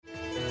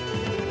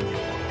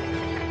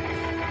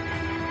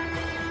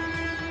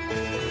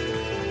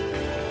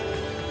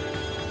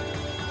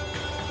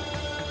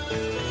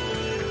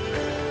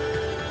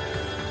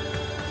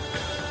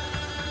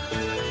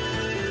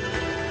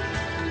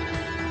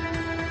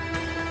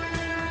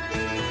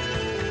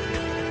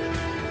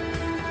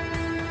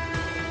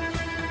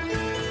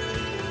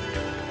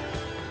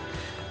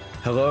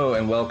Hello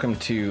and welcome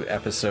to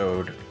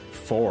episode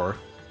 4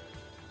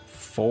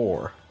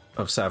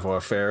 of Savoir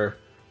Faire.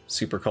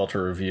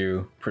 Superculture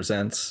Review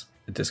presents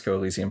a Disco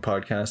Elysium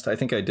podcast. I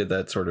think I did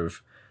that sort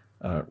of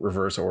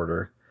reverse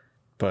order,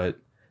 but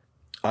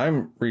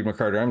I'm Reed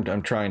McCarter.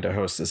 I'm trying to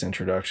host this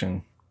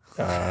introduction.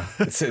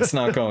 It's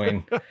not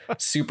going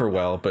super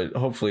well, but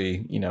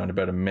hopefully, in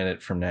about a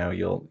minute from now,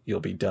 you'll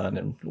be done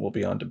and we'll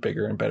be on to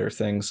bigger and better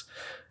things.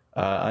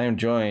 I am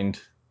joined,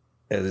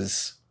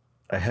 as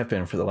I have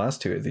been for the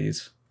last two of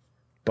these,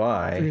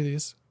 by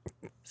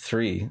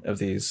three of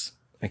these.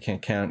 I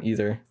can't count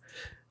either.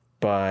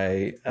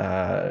 By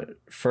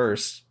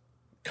first,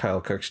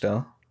 Kyle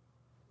Kirkstell.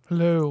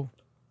 Hello.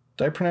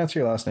 Did I pronounce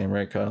your last name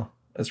right, Kyle?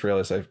 I just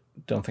realized I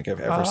don't think I've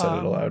ever said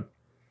it aloud.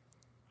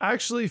 I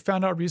actually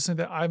found out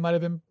recently that I might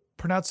have been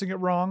pronouncing it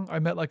wrong. I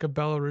met like a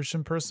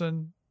Belarusian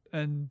person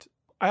and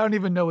I don't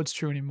even know it's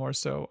true anymore.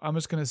 So I'm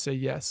just going to say,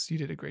 yes, you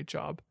did a great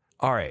job.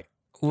 All right.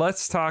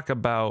 Let's talk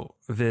about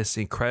this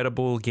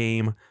incredible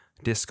game,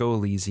 Disco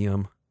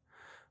Elysium.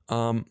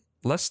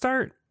 Let's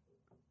start.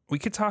 We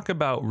could talk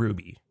about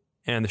Ruby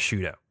and the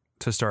shootout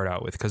to start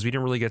out with, because we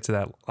didn't really get to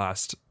that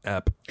last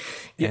ep,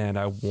 and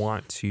I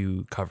want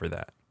to cover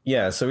that.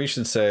 Yeah, so we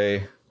should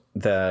say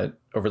that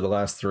over the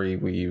last three,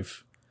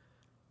 we've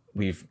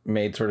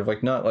made sort of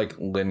like not like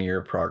linear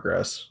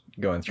progress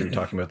going through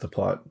talking about the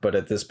plot, but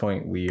at this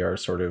point we are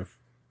sort of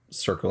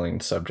circling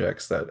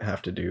subjects that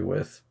have to do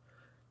with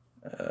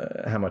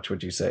how much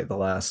would you say the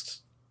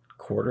last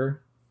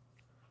quarter,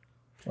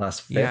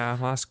 last fifth? Yeah,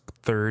 last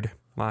third.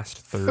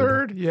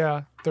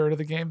 Yeah, third of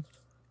the game.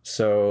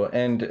 So,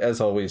 and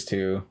as always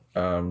too,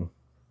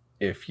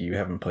 if you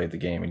haven't played the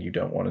game and you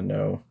don't want to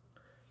know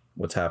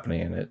what's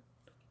happening in it,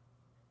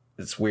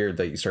 it's weird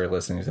that you started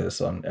listening to this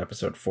on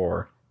episode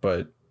 4,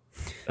 but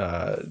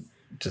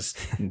just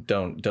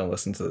don't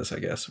listen to this, I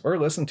guess, or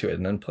listen to it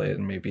and then play it,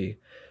 and maybe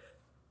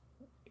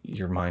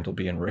your mind will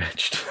be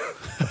enriched.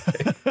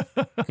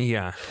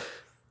 Yeah.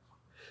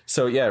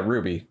 So yeah,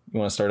 Ruby, you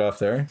want to start off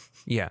there?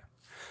 Yeah.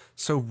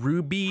 So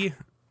Ruby,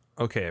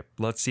 okay,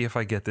 let's see if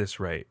I get this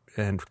right,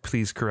 and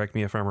please correct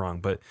me if I'm wrong,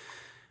 but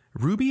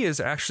Ruby is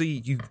actually,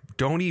 you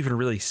don't even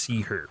really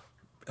see her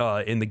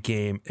in the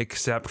game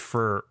except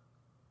for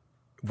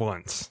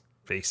once,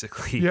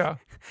 basically. Yeah.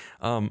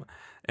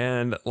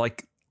 And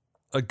like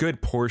a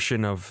good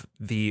portion of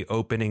the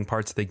opening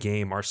parts of the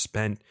game are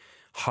spent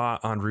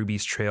hot on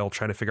Ruby's trail,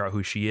 trying to figure out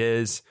who she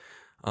is,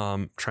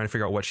 trying to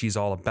figure out what she's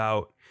all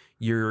about.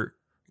 You're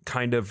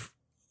kind of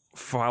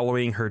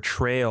following her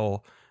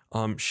trail.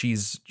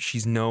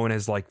 She's known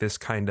as like this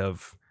kind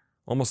of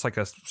almost like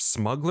a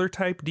smuggler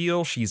type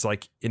deal. She's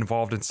like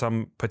involved in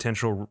some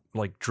potential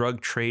like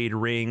drug trade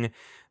ring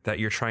that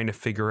you're trying to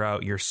figure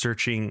out. You're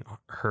searching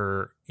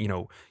her,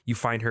 you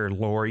find her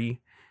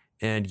lorry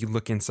and you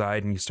look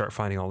inside and you start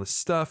finding all this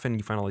stuff and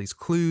you find all these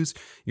clues.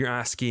 You're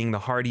asking the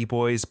Hardy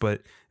Boys,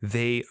 but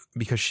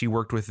because she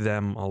worked with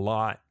them a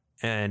lot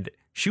and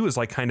she was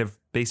like kind of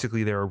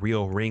basically their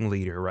real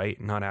ringleader, right?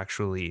 Not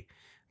actually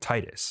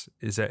Titus.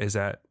 Is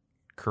that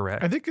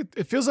correct? I think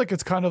it feels like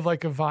it's kind of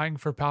like a vying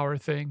for power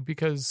thing,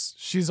 because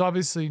she's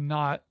obviously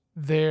not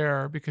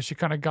there because she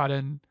kind of got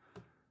in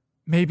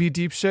maybe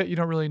deep shit. You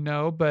don't really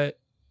know, but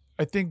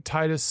I think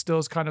Titus still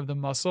is kind of the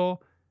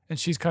muscle and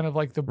she's kind of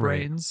like the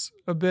brains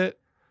a bit.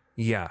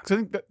 Yeah. So I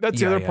think that's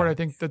the other part. I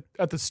think that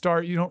at the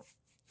start, you don't,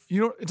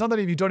 it's not that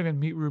you don't even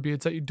meet Ruby.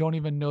 It's that you don't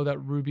even know that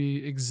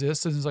Ruby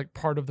exists and is like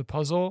part of the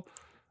puzzle.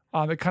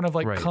 It kind of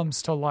like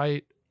comes to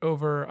light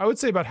over, I would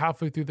say about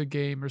halfway through the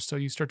game or so.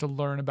 You start to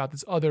learn about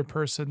this other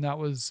person that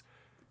was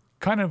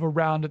kind of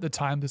around at the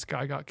time this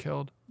guy got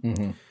killed.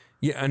 Mm-hmm.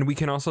 Yeah. And we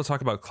can also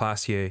talk about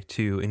Klaasje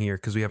too in here,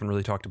 because we haven't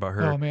really talked about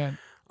her. Oh man.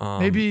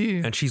 Maybe.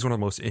 And she's one of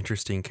the most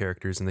interesting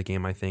characters in the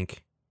game, I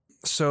think.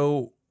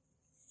 So,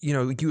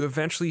 you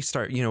eventually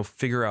start,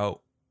 figure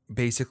out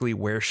basically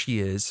where she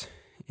is,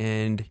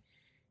 and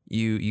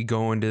you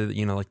go into,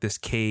 like this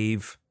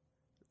cave.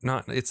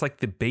 It's like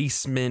the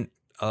basement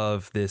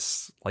of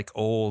this like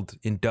old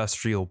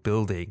industrial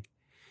building,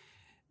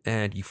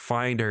 and you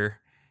find her,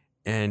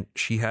 and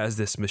she has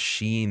this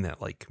machine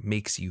that like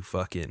makes you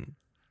fucking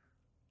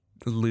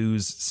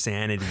lose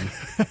sanity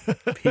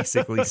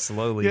basically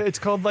slowly. Yeah, it's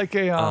called like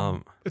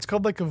a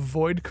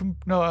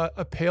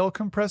a pail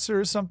compressor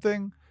or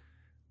something.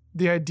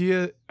 The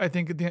idea, I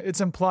think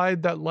it's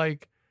implied that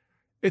like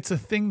it's a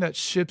thing that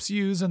ships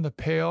use in the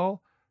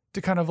pail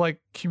to kind of like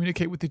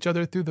communicate with each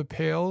other through the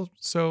pail.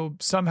 So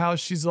somehow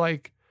she's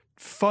like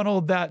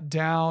funneled that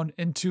down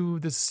into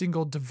this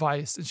single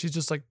device and she's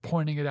just like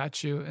pointing it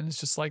at you, and it's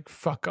just like,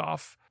 fuck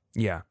off.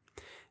 Yeah.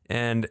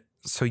 And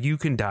so you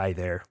can die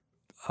there.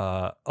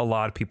 A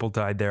lot of people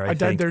died there. I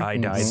died there I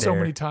died so there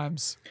many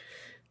times.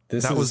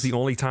 That was the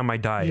only time I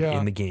died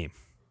in the game.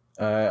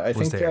 I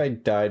think I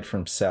died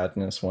from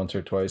sadness once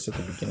or twice at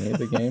the beginning of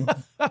the game,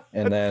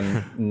 and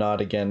then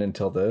not again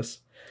until this.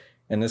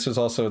 And this was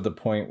also the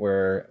point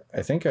where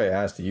I think I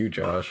asked you,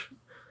 Josh,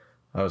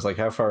 I was like,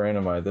 how far in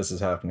am I? This is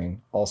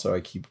happening. Also,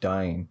 I keep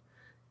dying.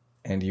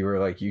 And you were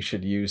like, you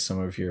should use some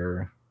of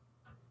your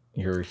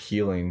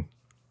healing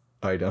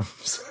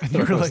items. And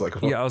you're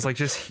like, yeah, I was like,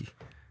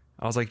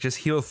 just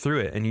heal through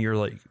it. And you're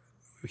like,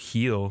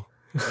 heal.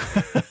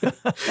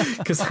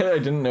 Because I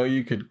didn't know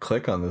you could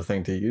click on the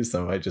thing to use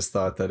them. I just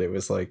thought that it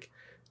was like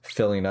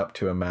filling up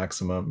to a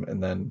maximum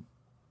and then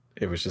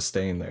it was just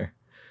staying there.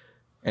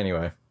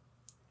 Anyway,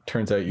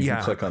 turns out you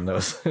can click on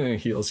those and it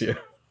heals you.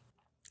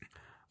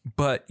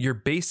 But you're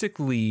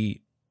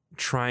basically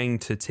trying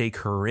to take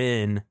her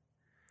in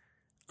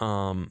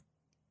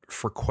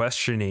for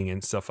questioning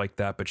and stuff like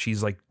that, but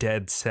she's like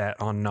dead set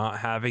on not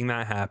having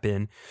that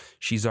happen.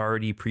 She's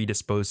already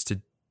predisposed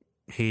to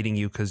hating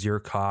you because you're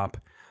a cop.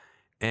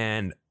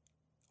 And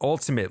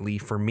ultimately,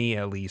 for me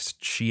at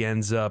least, she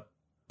ends up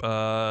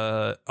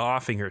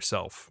offing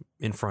herself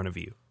in front of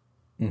you.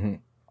 Mm-hmm.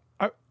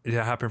 Did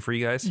that happen for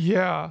you guys?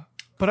 Yeah,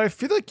 but I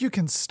feel like you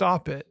can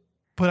stop it.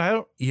 But I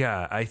don't.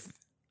 Yeah,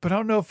 But I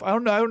don't know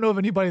if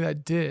anybody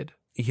that did.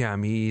 Yeah,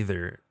 me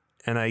either.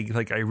 And I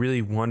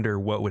really wonder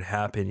what would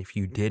happen if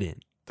you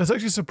didn't. That's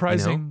actually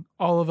surprising.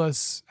 All of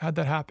us had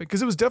that happen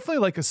because it was definitely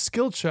like a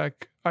skill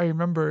check. I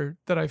remember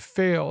that I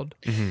failed.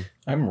 Mm-hmm.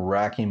 I'm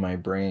racking my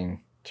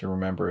brain to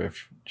remember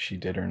if she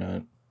did or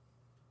not.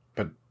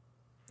 But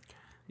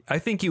I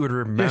think you would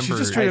remember. Yeah, she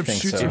just straight up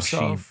think shoots so.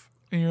 herself,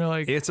 and you're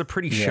like, It's a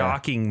pretty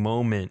shocking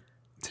moment,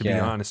 to be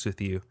honest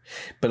with you.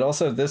 But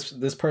also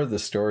this part of the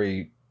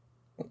story,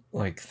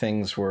 like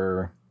things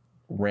were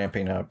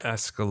ramping up,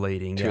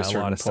 escalating. To Yeah, a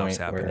certain lot of stuff's point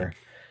happening. where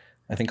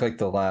I think like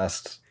the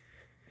last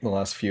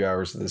few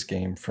hours of this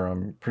game,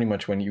 from pretty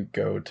much when you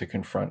go to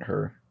confront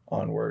her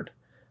onward,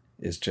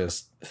 is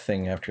just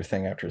thing after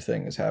thing after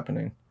thing is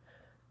happening.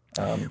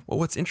 Well,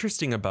 what's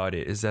interesting about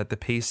it is that the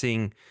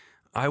pacing,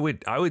 I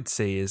would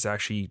say, is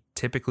actually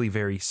typically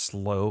very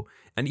slow.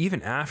 And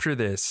even after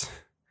this,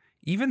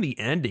 even the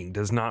ending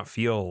does not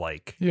feel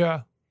like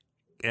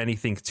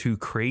anything too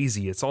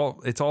crazy. It's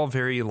all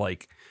very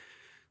like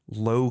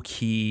low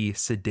key,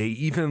 sedate.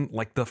 Even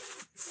like the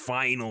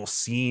final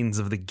scenes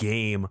of the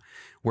game,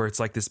 where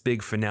it's like this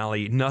big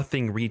finale,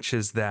 nothing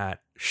reaches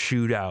that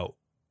shootout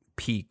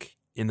peak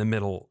in the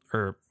middle,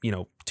 or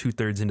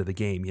 2/3 into the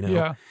game.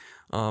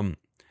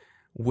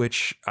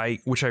 Which I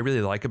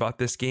really like about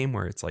this game,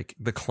 where it's like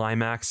the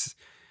climax.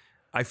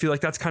 I feel like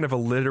that's kind of a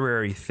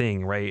literary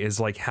thing, right? Is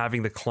like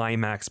having the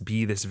climax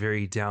be this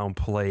very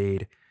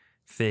downplayed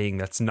thing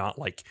that's not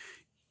like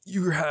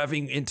you're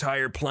having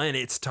entire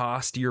planets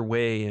tossed your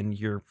way and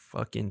you're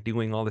fucking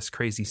doing all this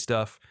crazy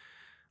stuff.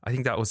 I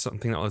think that was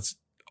something that was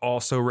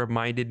also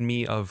reminded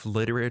me of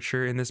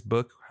literature in this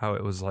book, how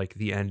it was like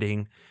the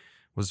ending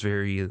was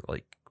very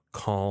like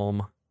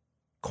calm,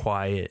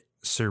 quiet,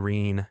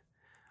 serene,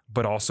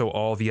 but also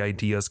all the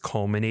ideas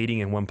culminating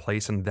in one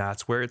place, and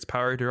that's where its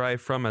power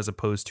derived from, as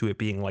opposed to it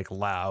being like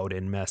loud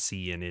and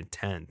messy and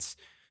intense.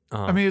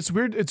 I mean, it's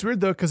weird. It's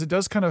weird though, because it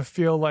does kind of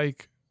feel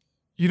like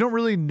you don't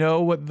really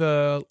know what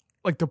the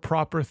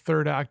proper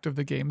third act of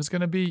the game is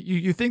going to be.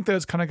 You think that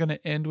it's kind of going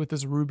to end with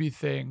this Ruby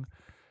thing,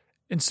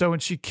 and so when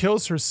she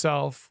kills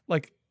herself,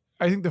 like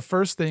I think the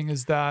first thing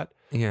is that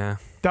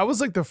that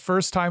was like the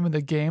first time in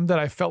the game that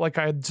I felt like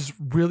I had just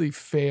really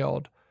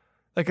failed.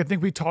 Like I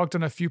think we talked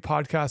on a few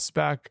podcasts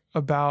back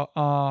about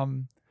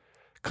kind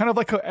of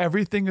like how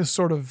everything is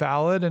sort of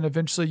valid, and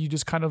eventually you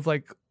just kind of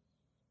like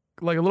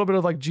a little bit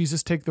of like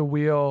Jesus take the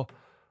wheel,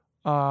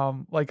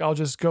 like I'll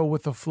just go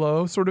with the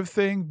flow sort of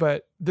thing.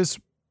 But this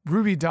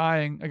Ruby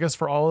dying, I guess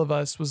for all of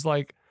us, was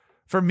like,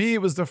 for me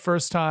it was the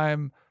first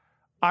time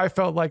I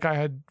felt like I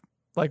had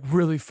like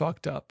really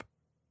fucked up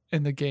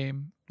in the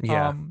game.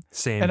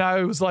 Same. And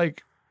I was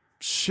like,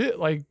 shit,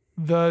 like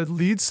the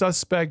lead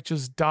suspect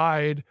just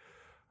died.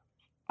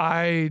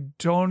 I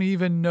don't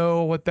even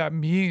know what that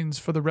means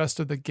for the rest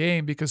of the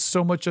game, because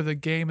so much of the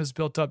game is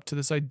built up to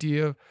this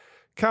idea of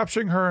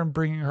capturing her and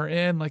bringing her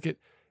in. Like it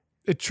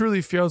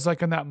truly feels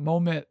like in that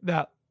moment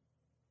that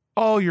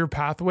all your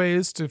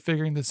pathways to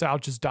figuring this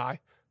out just die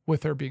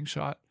with her being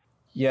shot.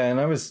 Yeah,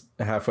 and I was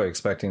halfway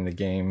expecting the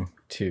game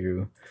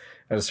to,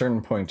 at a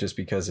certain point, just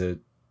because it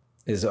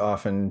is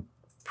often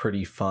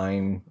pretty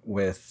fine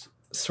with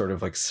sort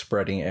of like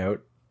spreading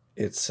out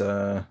its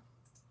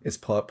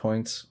plot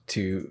points,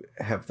 to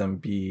have them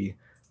be,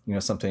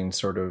 something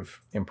sort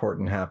of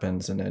important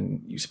happens and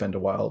then you spend a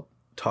while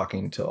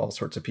talking to all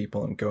sorts of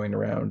people and going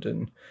around,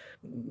 and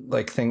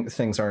like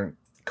things aren't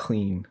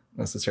clean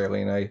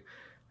necessarily. And I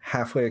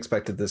halfway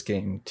expected this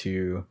game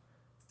to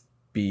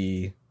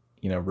be,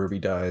 Ruby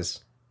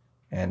dies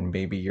and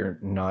maybe you're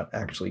not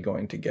actually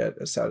going to get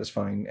a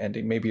satisfying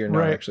ending. Maybe you're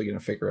not actually going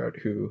to figure out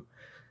who,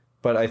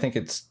 but I think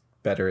it's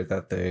better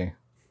that they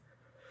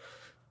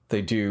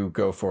do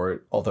go for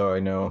it. Although I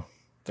know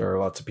there are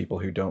lots of people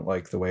who don't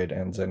like the way it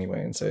ends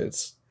anyway, and say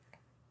it's,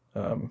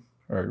 or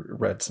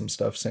read some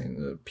stuff saying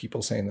that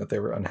people saying that they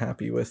were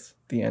unhappy with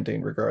the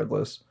ending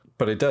regardless,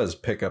 but it does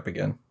pick up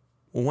again.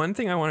 One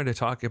thing I wanted to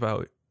talk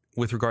about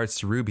with regards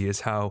to Ruby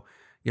is how,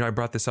 I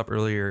brought this up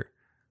earlier,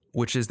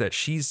 which is that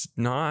she's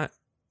not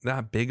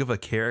that big of a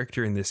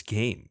character in this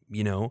game.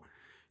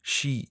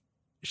 She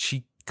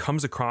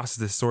comes across as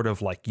this sort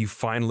of like, you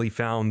finally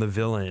found the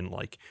villain,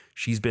 like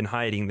she's been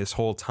hiding this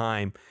whole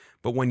time,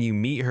 But when you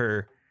meet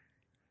her,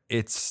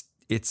 it's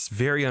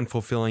very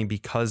unfulfilling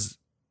because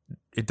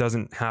it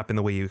doesn't happen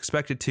the way you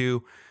expect it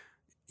to.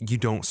 You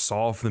don't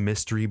solve the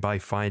mystery by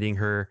finding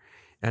her.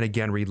 And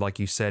again, Reed, like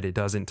you said, it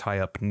doesn't tie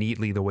up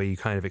neatly the way you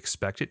kind of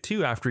expect it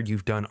to after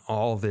you've done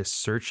all this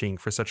searching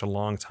for such a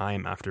long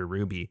time after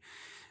Ruby.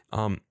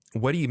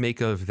 What do you make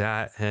of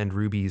that and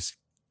Ruby's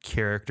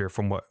character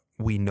from what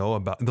we know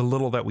about the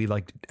little that we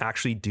like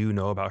actually do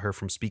know about her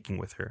from speaking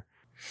with her?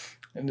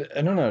 And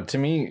I don't know. To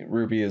me,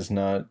 Ruby is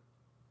not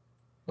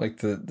like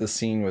the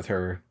scene with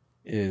her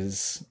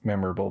is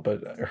memorable,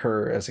 but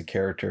her as a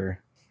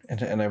character,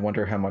 and I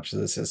wonder how much of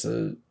this is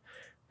a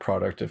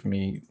product of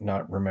me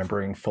not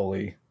remembering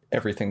fully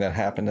everything that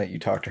happened that you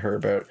talked to her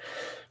about.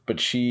 But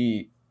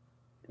she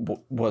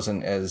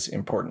wasn't as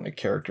important a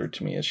character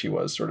to me as she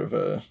was sort of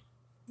a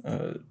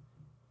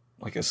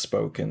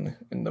spoke in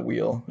the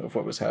wheel of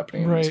what was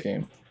happening in this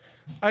game.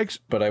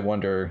 But I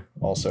wonder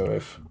also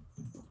if...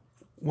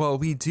 Well,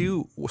 we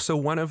do. So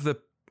one of the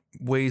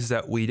ways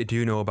that we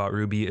do know about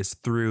Ruby is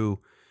through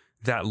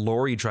that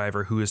lorry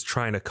driver who is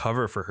trying to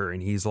cover for her.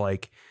 And he's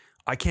like,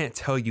 I can't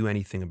tell you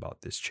anything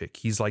about this chick.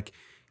 She's like,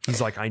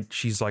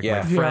 she's like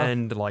my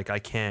friend. Like, I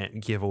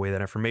can't give away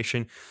that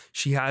information.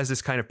 She has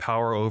this kind of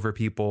power over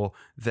people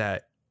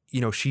that,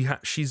 you know, she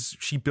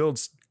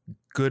builds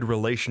good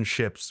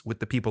relationships with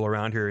the people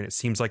around her. And it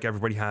seems like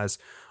everybody has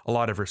a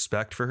lot of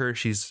respect for her.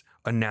 She's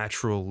a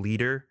natural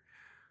leader.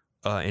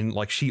 And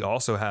like, she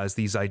also has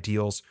these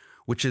ideals,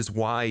 which is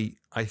why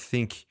I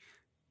think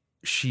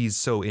she's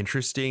so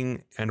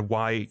interesting and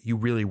why you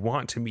really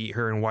want to meet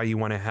her and why you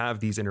want to have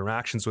these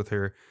interactions with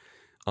her.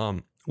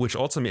 Which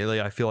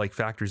ultimately I feel like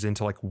factors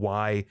into like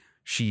why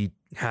she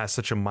has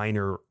such a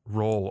minor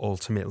role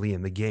ultimately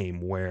in the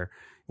game, where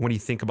when you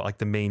think about like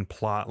the main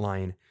plot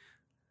line,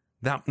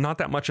 that not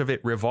that much of it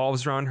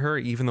revolves around her,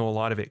 even though a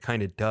lot of it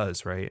kind of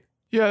does, right?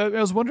 Yeah,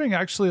 I was wondering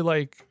actually,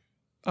 like,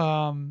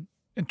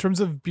 in terms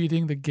of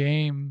beating the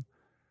game,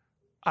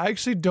 I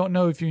actually don't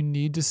know if you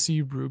need to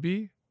see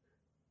Ruby,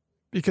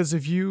 because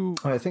if you...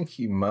 I think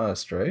you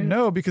must, right?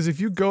 No, because if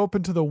you go up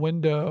into the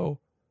window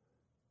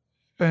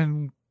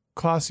in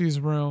Klaasje's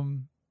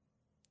room,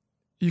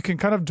 you can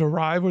kind of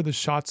derive where the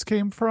shots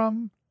came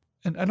from.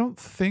 And I don't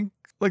think,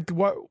 like,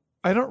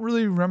 I don't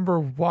really remember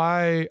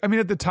why. I mean,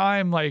 at the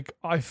time, like,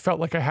 I felt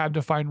like I had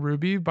to find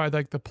Ruby by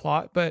like the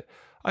plot, but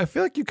I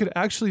feel like you could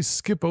actually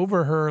skip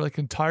over her like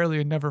entirely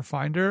and never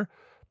find her.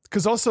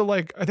 Because also,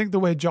 like, I think the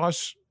way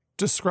Josh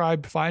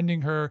described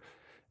finding her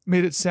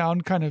made it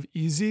sound kind of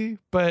easy,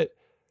 but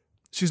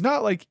she's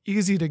not like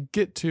easy to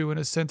get to in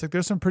a sense. Like,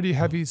 there's some pretty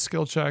heavy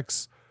skill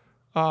checks.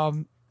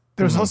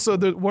 There's also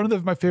one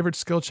of my favorite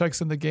skill checks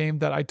in the game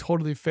that I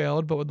totally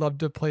failed, but would love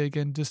to play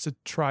again just to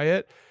try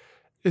it,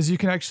 is you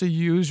can actually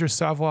use your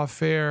Savoir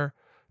Faire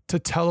to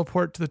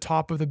teleport to the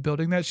top of the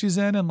building that she's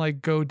in and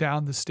like go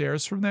down the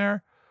stairs from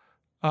there.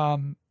 I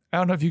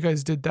don't know if you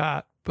guys did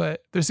that,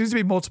 but there seems to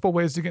be multiple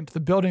ways to get into the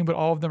building, but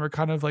all of them are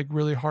kind of like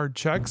really hard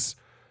checks.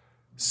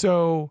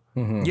 So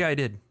yeah, I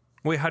did.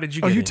 Wait, how did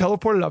you? Oh, get you in?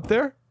 Teleported up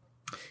there?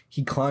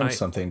 He climbs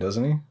something,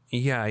 doesn't he?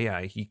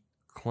 Yeah, he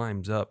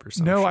climbs up or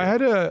something. No, I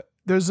had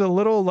there's a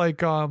little like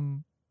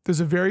there's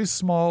a very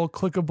small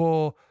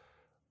clickable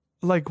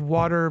like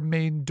water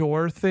main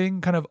door thing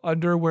kind of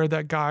under where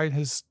that guy and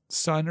his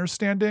son are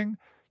standing.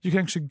 You can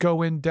actually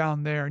go in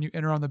down there and you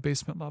enter on the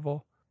basement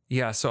level.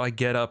 Yeah, so I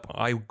got up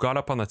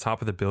on the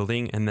top of the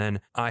building, and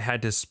then I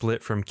had to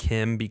split from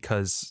Kim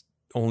because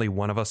only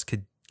one of us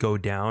could go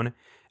down.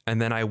 And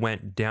then I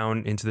went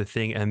down into the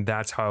thing, and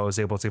that's how I was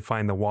able to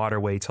find the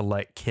waterway to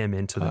let Kim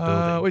into the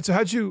building. Wait, so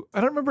I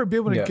don't remember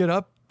being able to get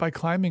up by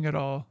climbing at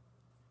all.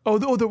 Oh,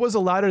 there was a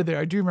ladder there.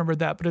 I do remember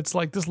that, but it's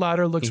like this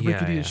ladder looks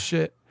rickety as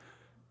shit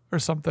or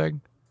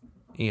something.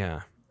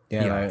 Yeah,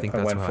 I think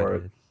that's went for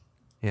it.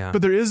 Yeah,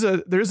 but there is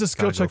a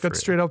skill check that's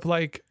straight up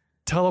like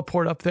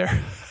teleport up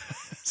there.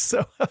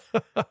 So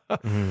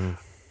I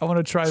want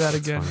to try that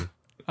again.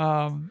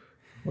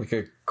 Like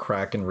a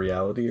crack in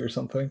reality or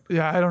something.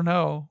 Yeah, I don't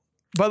know,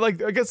 but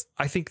like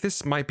I think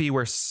this might be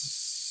where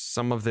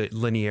some of the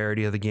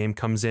linearity of the game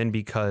comes in,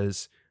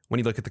 because when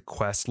you look at the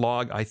quest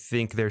log, I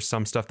think there's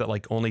some stuff that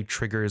like only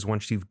triggers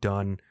once you've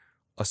done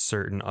a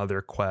certain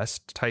other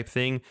quest type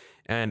thing.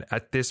 And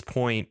at this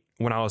point,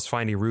 when I was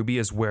finding Ruby,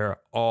 is where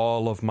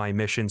all of my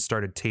missions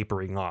started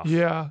tapering off.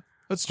 Yeah,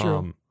 that's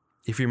true.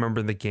 If you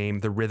remember the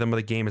game, the rhythm of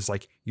the game is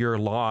like your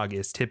log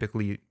is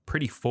typically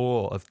pretty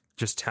full of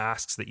just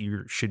tasks that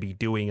you should be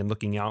doing and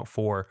looking out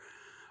for.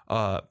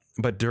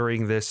 But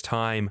during this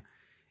time,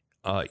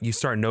 you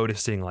start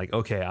noticing like,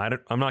 okay,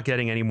 I'm not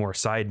getting any more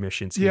side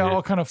missions here. Yeah,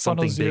 all kind of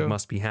funnels something big you.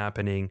 must be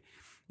happening.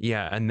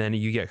 Yeah, and then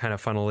you get kind of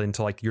funneled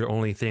into like your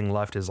only thing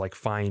left is like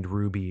find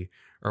Ruby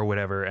or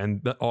whatever,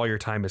 and all your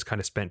time is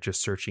kind of spent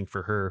just searching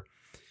for her.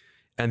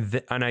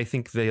 And I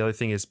think the other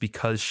thing is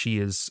because she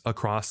is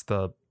across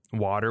the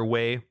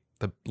waterway,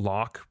 the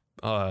lock,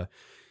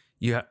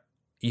 you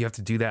have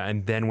to do that,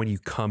 and then when you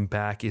come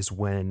back is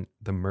when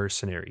the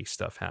mercenary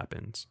stuff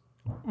happens.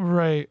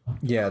 Right.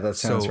 Yeah, that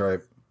sounds right.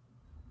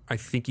 I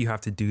think you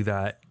have to do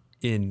that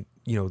in,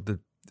 the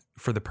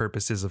for the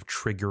purposes of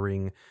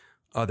triggering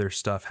other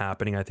stuff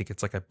happening. I think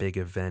it's like a big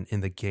event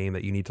in the game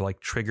that you need to like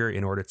trigger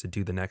in order to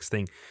do the next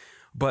thing.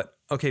 But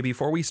okay,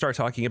 before we start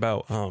talking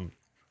about the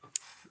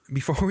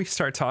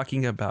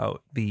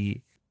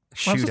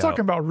shootout, I'm still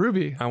talking about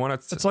Ruby. I want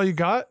to. That's all you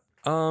got?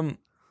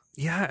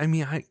 Yeah. I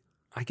mean,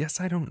 I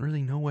guess I don't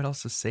really know what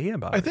else to say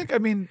about it. I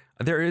mean,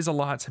 there is a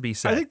lot to be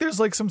said. I think there's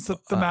like some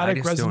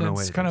thematic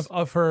resonance kind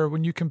of her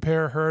when you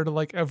compare her to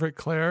like Everett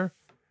Clare,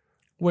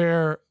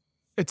 where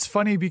it's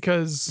funny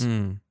because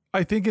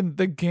I think in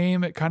the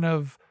game it kind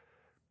of,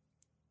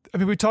 I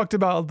mean, we talked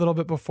about a little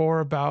bit before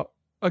about,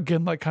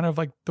 again, like kind of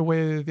like the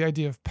way the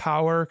idea of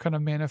power kind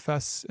of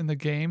manifests in the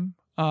game.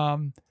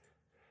 And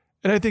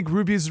I think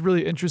Ruby is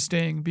really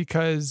interesting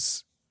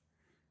because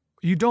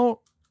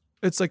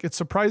it's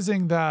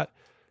surprising that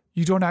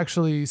you don't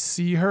actually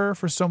see her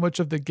for so much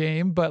of the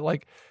game, but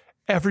like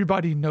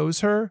everybody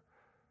knows her.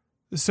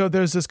 So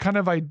there's this kind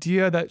of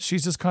idea that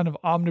she's this kind of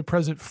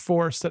omnipresent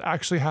force that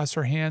actually has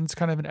her hands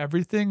kind of in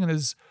everything and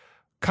is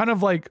kind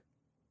of like,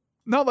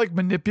 not like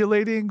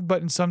manipulating,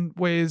 but in some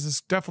ways is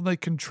definitely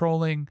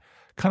controlling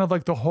kind of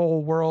like the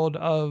whole world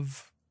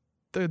of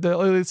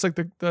it's like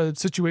the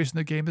situation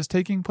the game is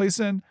taking place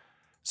in.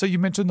 So you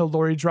mentioned the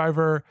lorry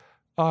driver,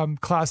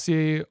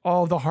 Klaasje,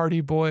 all the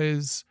Hardy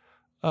Boys.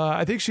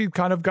 I think she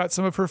kind of got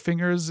some of her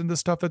fingers in the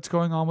stuff that's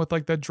going on with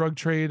like that drug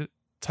trade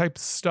type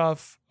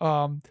stuff.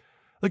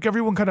 Like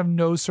everyone kind of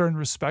knows her and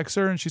respects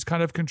her and she's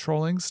kind of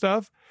controlling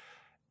stuff.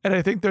 And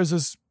I think there's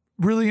this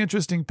really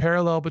interesting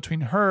parallel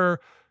between her,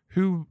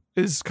 who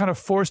is kind of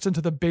forced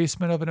into the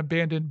basement of an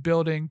abandoned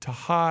building to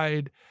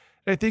hide.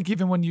 And I think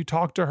even when you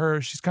talk to her,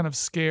 she's kind of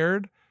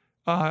scared.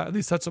 At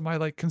least that's what my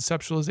like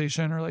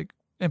conceptualization or like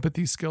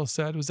empathy skill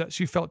said, was that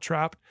she felt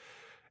trapped.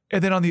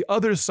 And then on the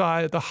other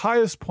side, at the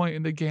highest point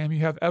in the game, you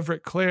have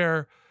Everett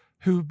Clare,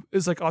 who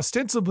is like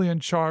ostensibly in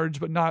charge,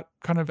 but not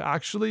kind of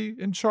actually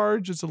in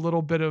charge. It's a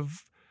little bit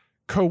of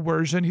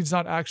coercion. He's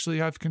not actually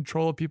have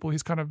control of people.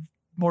 He's kind of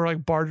more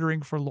like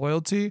bartering for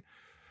loyalty.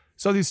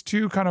 So these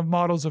two kind of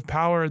models of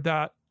power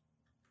that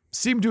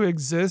seem to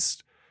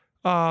exist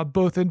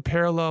both in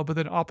parallel, but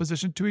then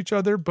opposition to each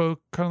other, both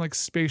kind of like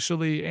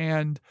spatially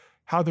and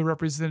how they're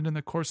represented in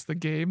the course of the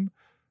game,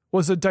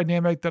 was a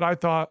dynamic that I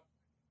thought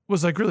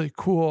was like really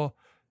cool,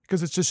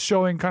 because it's just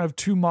showing kind of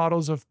two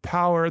models of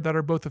power that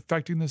are both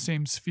affecting the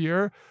same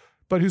sphere,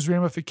 but whose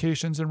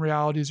ramifications and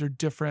realities are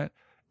different.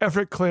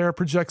 Everett Clare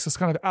projects this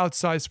kind of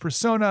outsized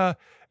persona,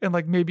 and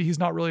like maybe he's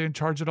not really in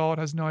charge at all and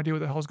has no idea what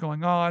the hell's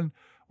going on.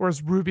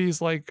 Whereas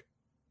Ruby's like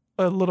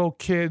a little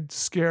kid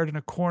scared in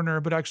a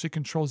corner, but actually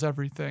controls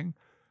everything.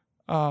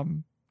 I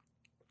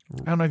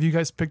don't know if you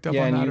guys picked up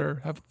on that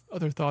or have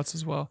other thoughts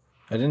as well.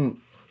 I didn't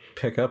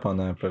pick up on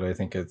that, but I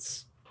think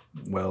it's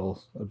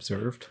well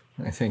observed.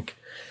 I think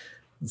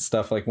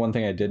stuff like, one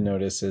thing I did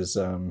notice is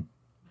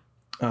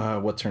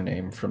what's her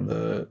name from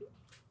the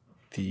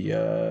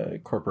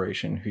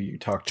corporation who you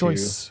talked to?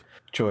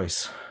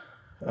 Joyce.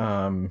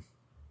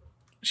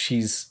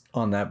 She's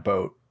on that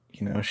boat.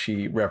 You know,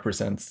 she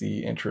represents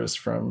the interest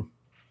from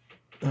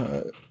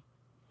the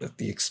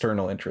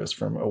external interest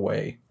from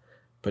away,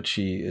 but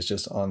she is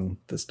just on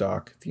this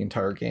dock the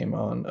entire game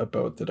on a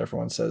boat that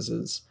everyone says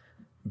is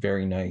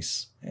very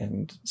nice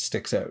and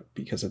sticks out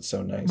because it's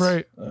so nice,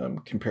 right?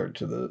 Compared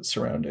to the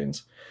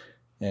surroundings.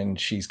 And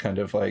she's kind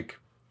of like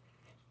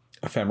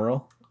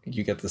ephemeral.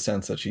 You get the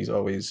sense that she's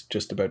always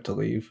just about to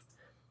leave,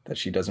 that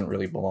she doesn't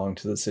really belong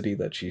to the city,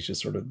 that she's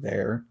just sort of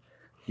there,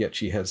 yet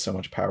she has so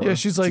much power. Yeah,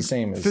 she's like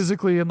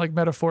physically and like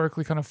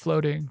metaphorically kind of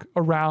floating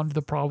around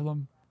the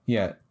problem.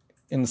 Yeah.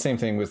 And the same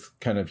thing with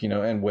kind of, you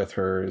know, and with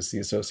her is the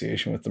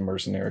association with the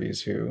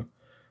mercenaries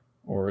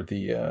or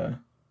the,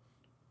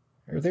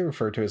 are they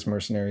referred to as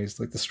mercenaries?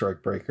 Like the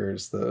strike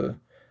breakers, the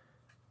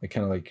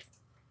kind of like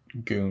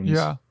goons,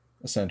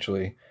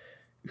 essentially,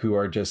 who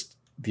are just,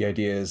 the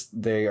idea is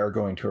they are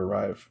going to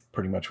arrive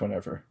pretty much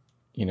whenever,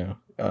 you know?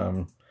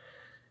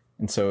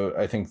 And so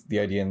I think the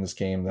idea in this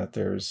game that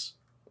there's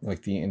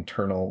like the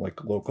internal,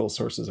 like local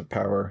sources of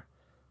power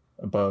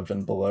above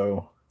and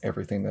below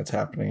everything that's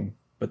happening.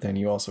 But then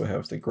you also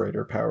have the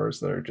greater powers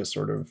that are just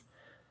sort of,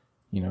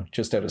 you know,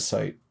 just out of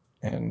sight,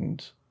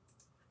 and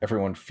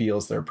everyone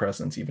feels their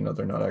presence even though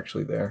they're not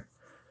actually there.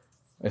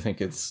 I think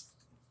it's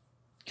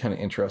kind of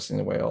interesting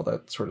the way all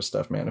that sort of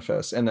stuff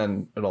manifests. And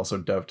then it also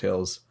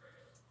dovetails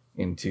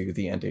into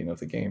the ending of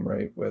the game,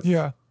 right? With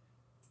the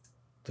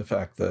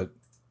fact that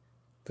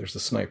there's a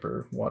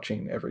sniper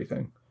watching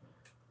everything,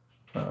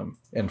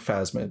 and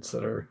phasmids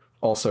that are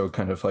also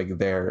kind of like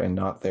there and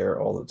not there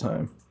all the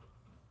time.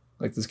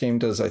 Like this game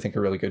does, I think, a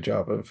really good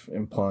job of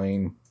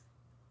implying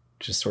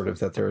just sort of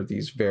that there are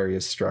these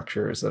various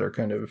structures that are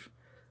kind of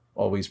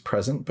always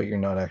present, but you're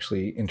not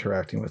actually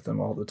interacting with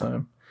them all the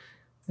time.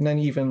 And then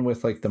even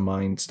with like the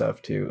mind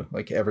stuff too,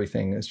 like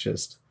everything is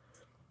just,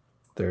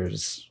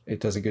 it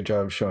does a good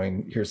job of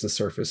showing here's the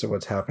surface of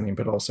what's happening,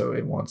 but also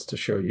it wants to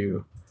show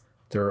you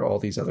there are all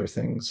these other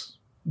things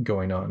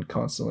going on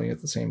constantly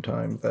at the same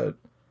time that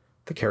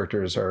the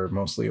characters are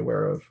mostly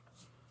aware of.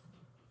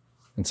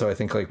 And so I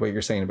think like what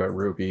you're saying about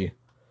Ruby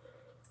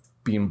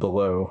being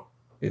below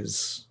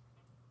is,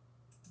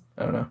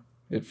 I don't know,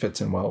 it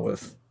fits in well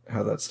with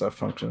how that stuff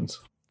functions.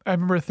 I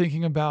remember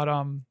thinking about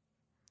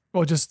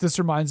just this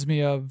reminds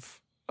me of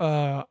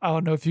I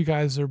don't know if you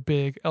guys are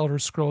big Elder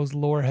Scrolls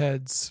lore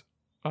heads,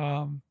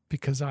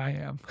 because I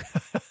am.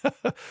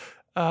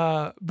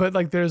 But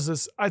like there's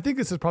this, I think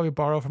this is probably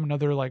borrowed from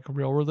another like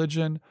real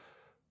religion,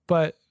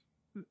 but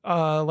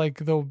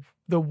like the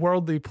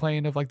worldly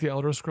plane of like the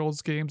Elder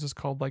Scrolls games is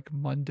called like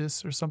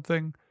Mundus or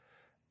something.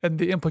 And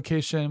the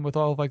implication with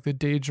all of like the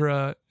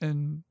Daedra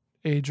and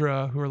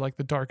Aedra, who are like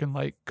the dark and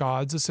light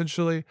gods,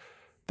 essentially,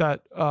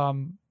 that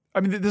I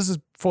mean, this is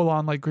full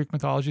on like Greek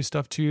mythology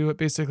stuff too. But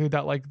basically,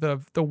 that like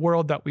the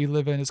world that we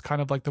live in is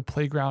kind of like the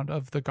playground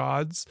of the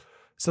gods.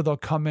 So they'll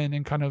come in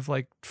and kind of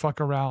like fuck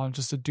around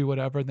just to do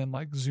whatever, and then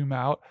like zoom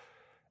out.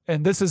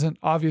 And this isn't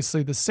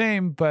obviously the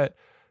same, but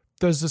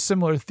there's a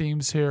similar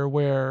themes here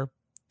where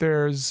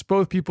there's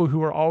both people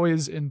who are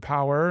always in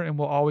power and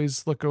will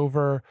always look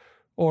over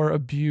or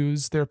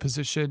abuse their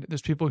position.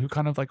 There's people who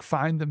kind of like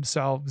find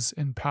themselves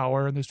in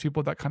power, and there's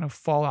people that kind of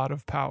fall out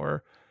of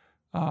power.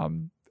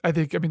 I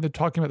think, I mean, the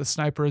talking about the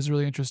sniper is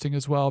really interesting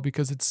as well,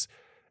 because it's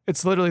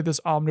literally this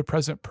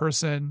omnipresent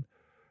person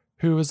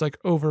who is like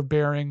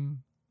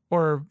overbearing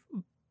or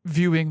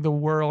viewing the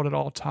world at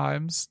all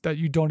times that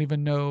you don't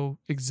even know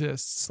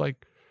exists.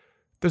 Like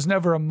there's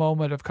never a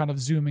moment of kind of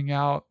zooming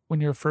out when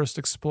you're first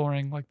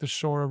exploring like the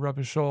shore of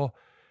Revachol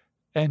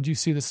and you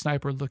see the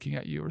sniper looking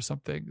at you or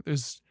something.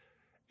 It's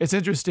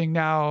interesting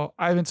now.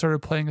 I haven't started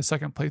playing a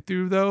second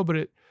playthrough though,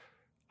 but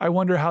I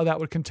wonder how that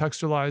would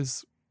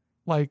contextualize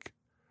like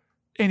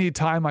any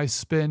time I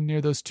spend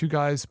near those two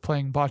guys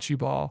playing bocce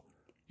ball,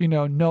 you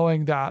know,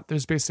 knowing that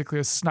there's basically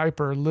a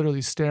sniper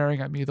literally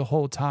staring at me the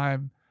whole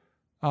time.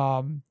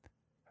 And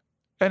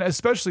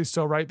especially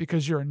so, right?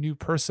 Because you're a new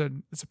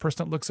person. It's a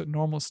person that looks at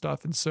normal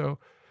stuff. And so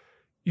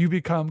you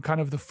become kind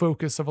of the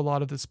focus of a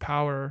lot of this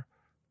power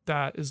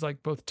that is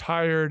like both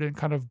tired and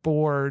kind of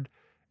bored.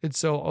 And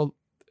so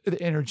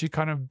the energy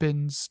kind of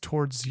bends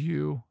towards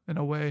you in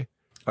a way.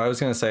 I was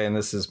going to say, and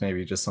this is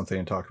maybe just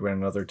something to talk about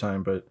another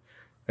time, but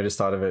I just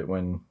thought of it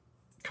when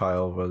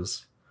Kyle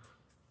was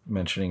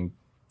mentioning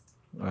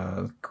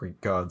Greek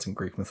gods and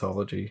Greek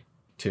mythology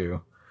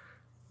too.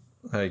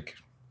 Like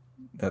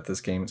that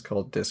this game is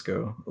called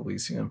Disco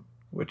Elysium,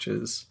 which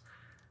is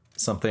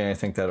something I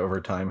think that over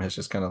time has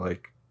just kind of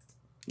like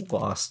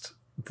lost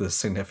the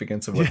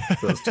significance of what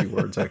those two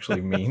words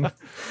actually mean.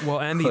 Well,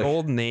 and the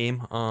old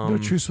name, No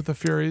Truce with the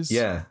Furies.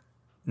 Yeah.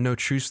 No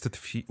Truce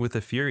with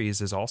the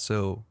Furies is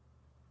also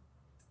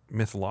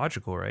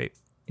mythological, right?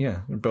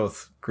 Yeah, they're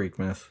both Greek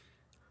myth.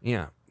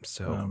 Yeah,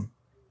 so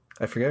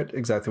I forget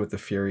exactly what the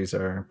Furies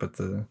are, but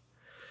the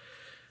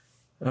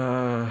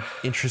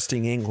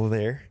interesting angle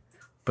there.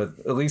 But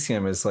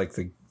Elysium is like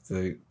the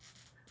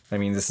I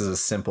mean, this is a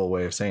simple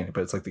way of saying it,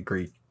 but it's like the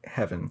Greek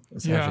heaven,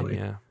 essentially.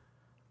 Yeah.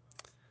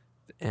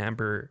 The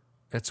Amber,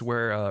 that's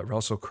where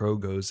Russell Crowe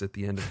goes at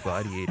the end of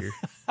Gladiator.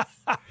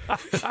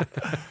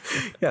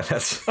 Yeah,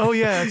 that's Oh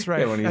yeah, that's right.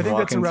 Yeah, when he's I think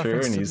that's a walking through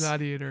reference and to he's-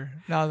 Gladiator,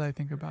 now that I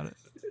think about it.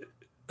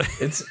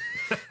 it's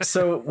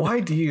so why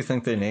do you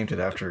think they named it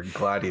after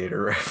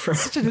Gladiator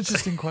reference? Such an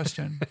interesting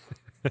question.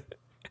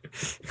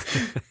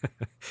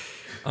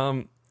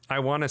 I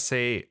want to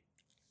say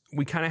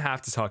we kind of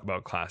have to talk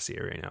about Klaasje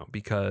right now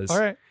because All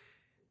right.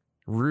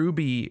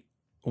 Ruby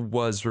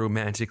was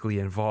romantically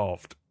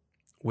involved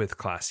with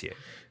Klaasje.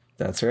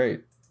 That's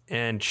right.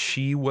 And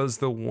she was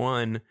the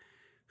one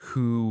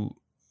who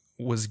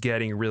was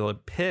getting really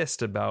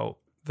pissed about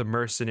the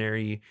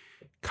mercenary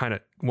kind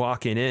of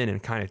walking in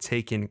and kind of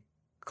taking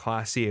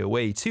Klaasje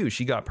away too.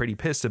 She got pretty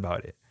pissed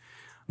about it.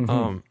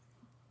 Mm-hmm.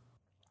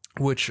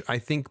 Which I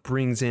think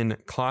brings in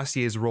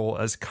Klaasje's role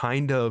as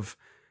kind of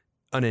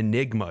an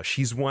enigma.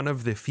 She's one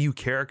of the few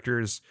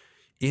characters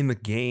in the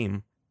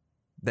game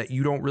that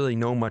you don't really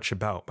know much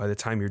about by the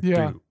time you're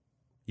through.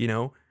 You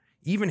know,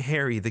 even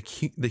Harry, the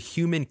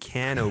human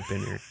can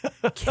opener,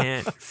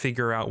 can't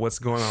figure out what's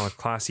going on with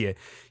Klaasje.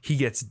 He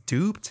gets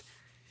duped.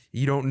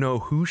 You don't know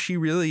who she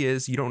really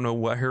is. You don't know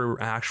what her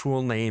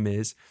actual name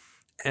is.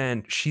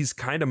 And she's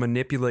kind of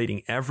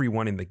manipulating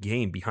everyone in the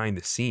game behind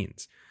the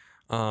scenes.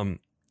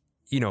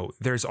 You know,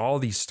 there's all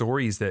these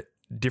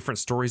different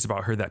stories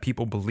about her that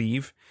people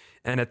believe.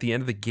 And at the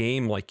end of the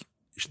game, like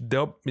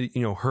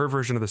her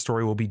version of the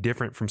story will be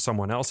different from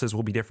someone else's,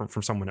 will be different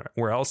from someone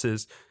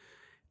else's.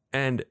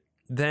 And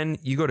then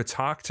you go to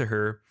talk to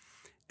her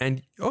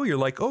and, you're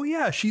like, oh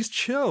yeah, she's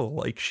chill.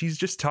 Like she's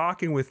just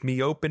talking with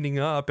me, opening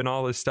up and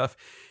all this stuff.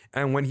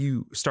 And when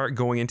you start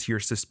going into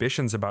your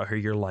suspicions about her,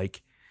 you're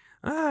like,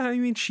 I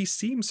mean, she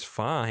seems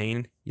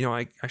fine. You know,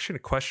 I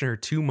shouldn't question her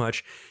too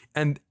much.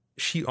 And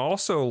she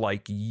also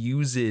like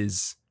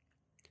uses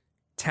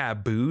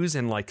taboos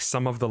and like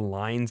some of the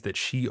lines that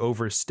she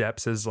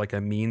oversteps as like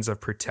a means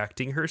of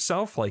protecting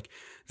herself. Like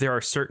there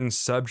are certain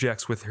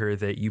subjects with her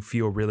that you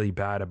feel really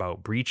bad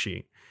about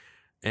breaching.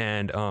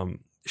 And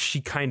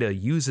she kind of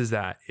uses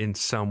that in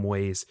some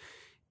ways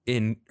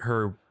in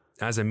her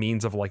as a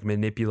means of like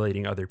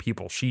manipulating other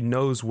people. She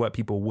knows what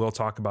people will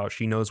talk about.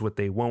 She knows what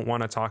they won't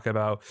want to talk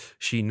about.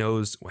 She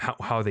knows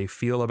how they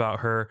feel about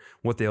her,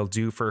 what they'll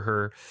do for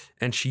her.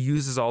 And she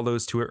uses all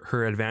those to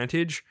her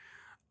advantage.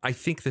 I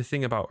think the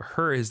thing about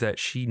her is that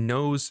she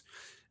knows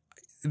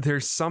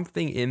there's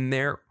something in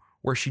there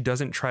where she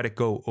doesn't try to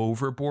go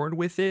overboard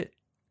with it.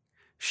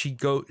 She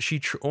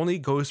only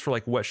goes for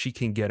like what she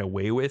can get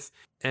away with.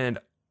 And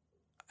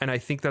I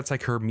think that's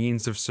like her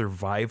means of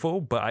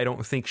survival, but I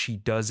don't think she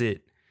does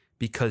it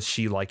because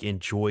she like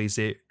enjoys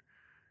it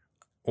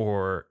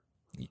or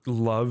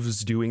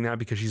loves doing that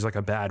because she's like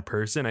a bad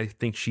person. I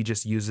think she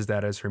just uses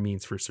that as her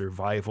means for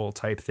survival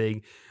type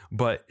thing,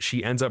 but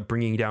she ends up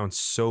bringing down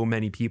so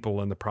many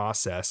people in the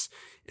process,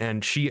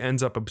 and she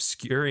ends up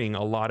obscuring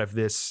a lot of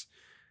this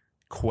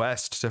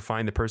quest to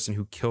find the person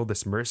who killed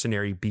this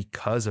mercenary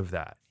because of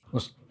that.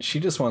 Well,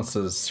 she just wants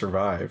to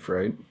survive,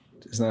 right?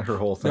 Isn't that her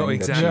whole thing? No,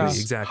 exactly. That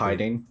she's exactly.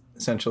 hiding,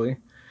 essentially.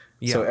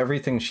 Yeah. So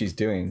everything she's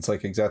doing, it's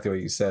like exactly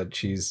what you said.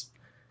 She's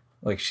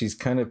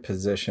kind of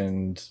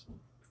positioned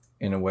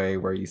in a way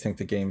where you think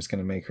the game's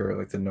going to make her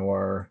like the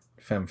noir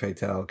femme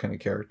fatale kind of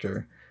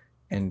character.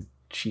 And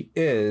she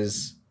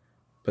is,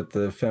 but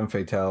the femme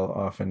fatale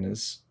often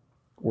is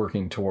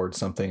working towards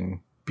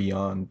something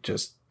beyond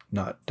just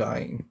not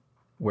dying.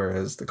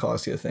 Whereas the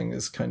Klaasje thing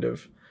is kind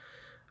of,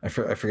 I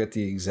forget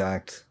the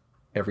exact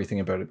everything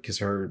about it, because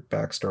her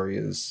backstory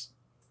is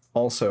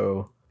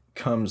also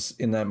comes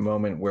in that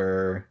moment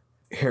where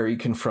Harry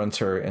confronts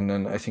her, and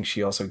then I think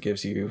she also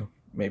gives you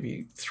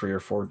maybe 3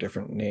 or 4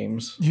 different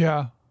names.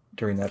 Yeah.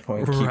 During that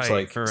point,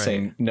 keeps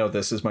saying, "No,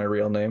 this is my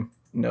real name.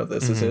 No,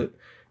 this is it,"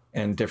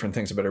 and different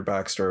things about her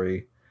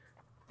backstory.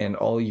 And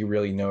all you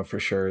really know for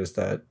sure is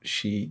that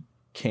she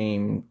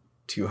came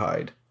to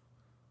hide,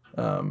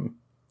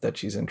 that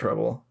she's in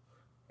trouble,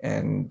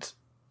 and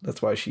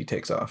that's why she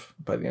takes off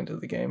by the end of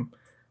the game,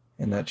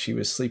 and that she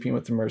was sleeping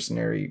with the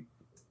mercenary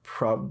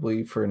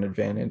probably for an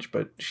advantage,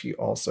 but she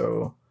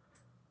also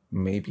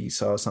maybe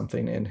saw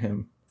something in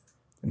him.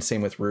 And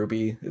same with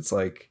Ruby. It's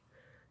like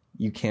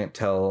you can't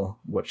tell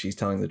what she's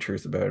telling the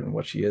truth about and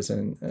what she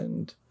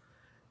isn't.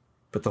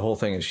 But the whole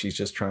thing is she's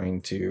just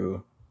trying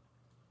to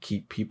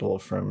keep people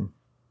from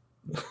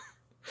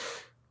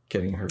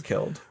getting her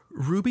killed.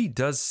 Ruby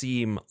does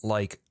seem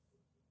like,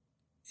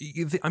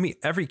 I mean,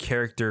 every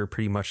character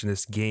pretty much in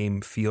this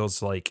game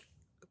feels like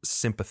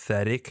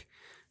sympathetic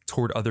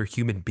toward other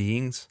human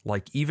beings.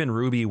 Like even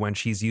Ruby, when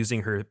she's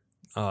using her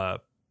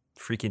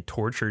freaking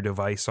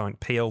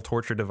pale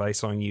torture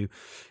device on you,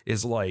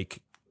 is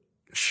like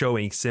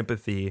showing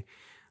sympathy.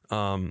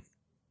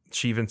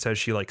 She even says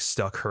she like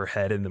stuck her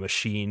head in the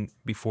machine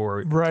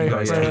before you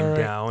guys came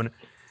down.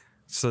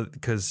 So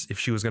because if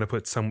she was going to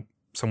put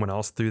someone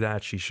else through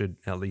that, she should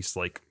at least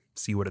like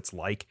see what it's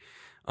like.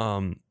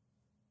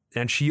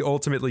 And she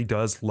ultimately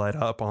does let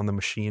up on the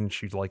machine.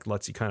 She like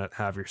lets you kind of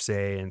have your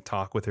say and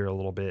talk with her a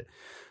little bit.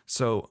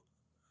 So,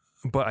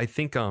 but I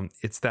think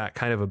it's that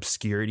kind of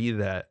obscurity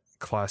that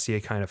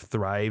Klaasje kind of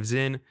thrives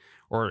in,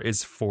 or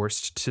is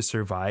forced to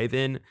survive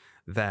in,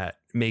 that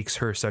makes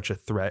her such a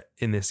threat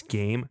in this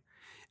game.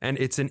 And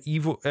it's an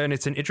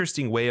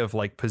interesting way of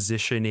like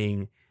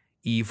positioning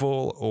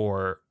evil,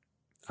 or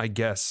I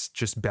guess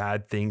just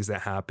bad things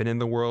that happen in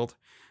the world.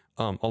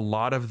 A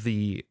lot of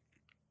the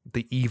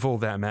evil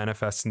that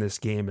manifests in this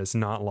game is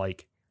not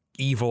like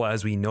evil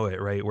as we know it,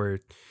 right? Where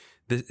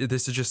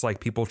this is just like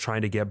people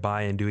trying to get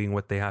by and doing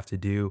what they have to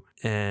do.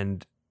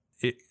 And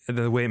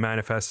the way it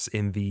manifests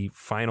in the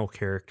final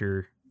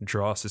character,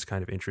 Dross, is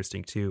kind of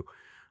interesting too.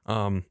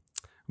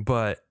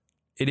 But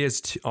it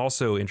is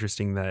also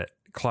interesting that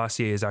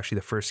Klaasje is actually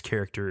the first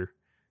character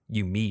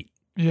you meet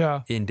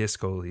in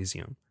Disco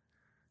Elysium,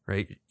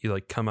 right? You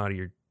like come out of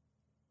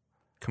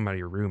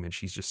your room and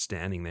she's just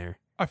standing there.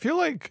 I feel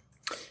like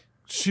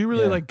she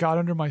really like got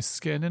under my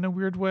skin in a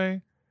weird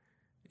way.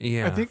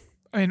 Yeah. I think,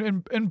 I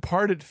mean, in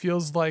part it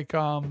feels like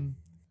some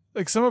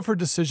of her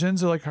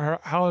decisions, or like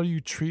how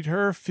you treat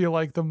her, feel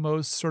like the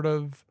most sort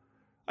of,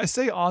 I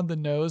say on the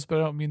nose, but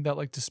I don't mean that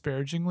like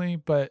disparagingly,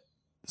 but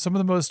some of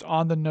the most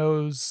on the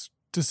nose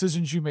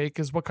decisions you make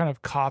is what kind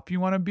of cop you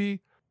want to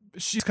be.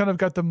 She's kind of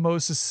got the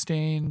most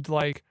sustained,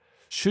 like,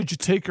 should you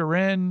take her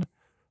in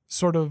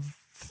sort of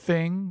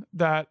thing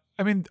that,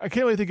 I mean, I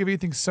can't really think of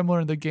anything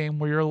similar in the game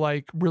where you're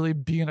like really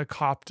being a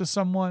cop to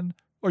someone,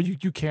 or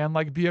you can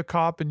like be a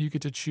cop and you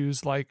get to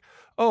choose like,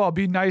 oh, I'll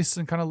be nice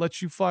and kind of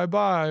let you fly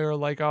by, or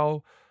like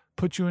I'll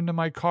put you into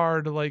my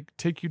car to like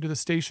take you to the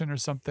station or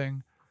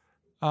something.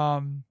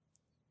 And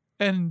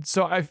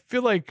so I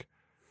feel like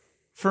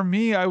for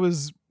me, I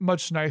was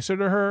much nicer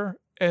to her.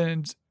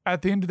 And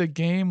at the end of the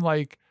game,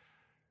 like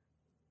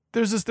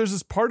there's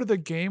this part of the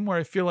game where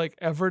I feel like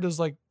Everett is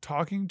like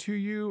talking to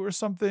you or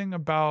something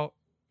about,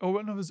 I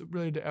don't know if it's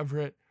related to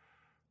Everett,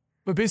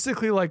 but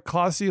basically like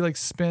Klaasje like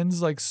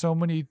spins like so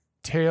many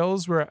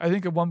tales where I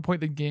think at one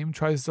point the game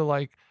tries to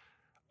like,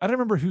 I don't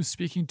remember who's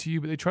speaking to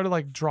you, but they try to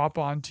like drop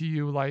onto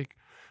you like,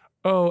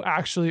 oh,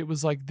 actually it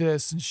was like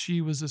this and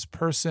she was this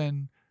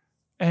person.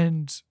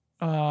 And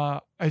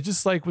I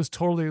just like was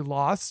totally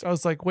lost. I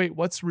was like, wait,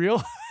 what's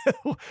real?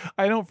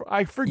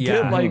 I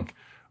forget like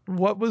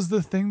what was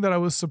the thing that I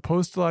was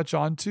supposed to latch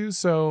onto.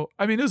 So,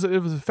 I mean,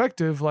 it was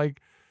effective.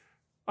 Like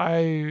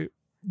I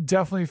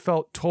definitely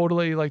felt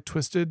totally like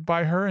twisted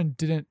by her and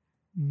didn't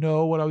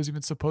know what I was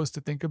even supposed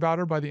to think about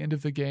her by the end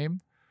of the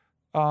game.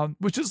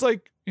 Which is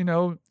like,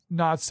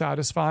 not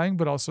satisfying,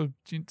 but also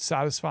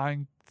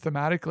satisfying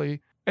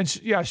thematically. And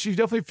she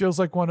definitely feels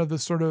like one of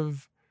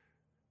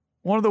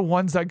the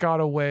ones that got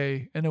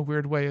away in a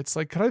weird way. It's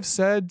like, could I have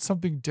said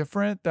something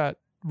different that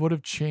would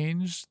have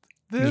changed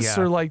this?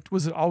 Or like,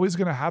 was it always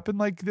going to happen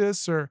like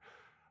this? Or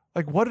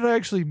like, what did I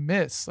actually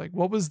miss? Like,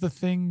 what was I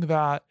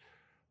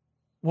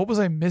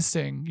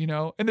missing?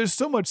 And there's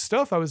so much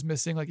stuff I was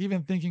missing. Like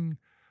even thinking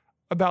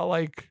about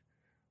like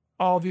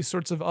all these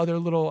sorts of other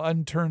little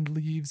unturned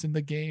leaves in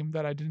the game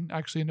that I didn't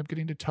actually end up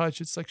getting to touch.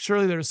 It's like,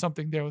 surely there was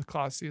something there with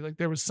Klaasje. Like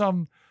there was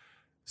some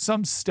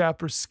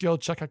step or skill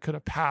check I could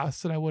have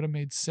passed and I would have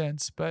made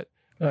sense, but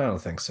I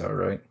don't think so,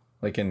 right?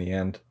 Like in the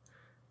end,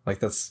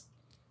 like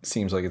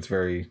seems like it's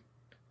very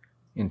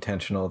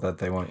intentional that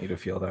they want you to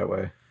feel that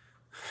way.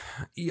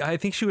 Yeah, I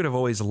think she would have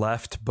always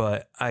left,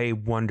 but I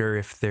wonder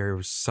if there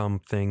was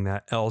something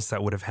else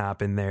that would have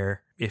happened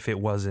there if it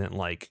wasn't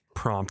like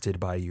prompted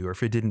by you, or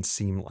if it didn't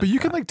seem like. But you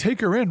can like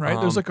take her in, right?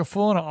 There's like a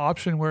full-on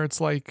option where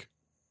it's like,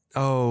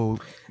 oh,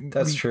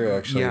 that's true.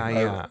 Actually,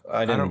 yeah.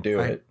 I didn't do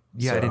it.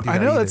 Yeah, so. I didn't do that I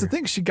know either. that's the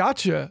thing. She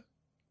got you,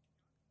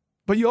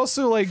 but you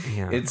also like.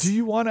 Yeah. Do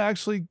you want to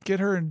actually get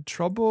her in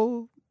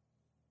trouble?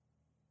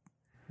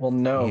 Well,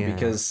 no,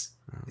 because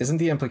isn't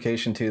the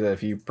implication too that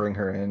if you bring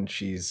her in,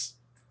 she's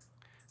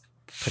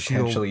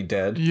potentially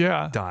dead?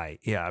 Yeah, die.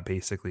 Yeah,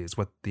 basically is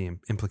what the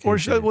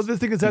implication. Well, the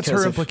thing is that's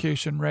her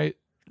implication, right?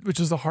 Which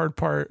is the hard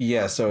part.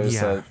 Yeah. So is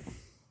that,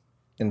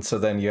 and so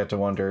then you have to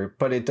wonder.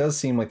 But it does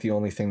seem like the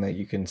only thing that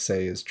you can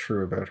say is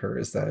true about her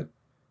is that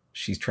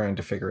she's trying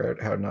to figure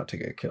out how not to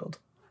get killed,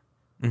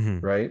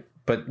 right?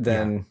 But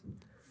then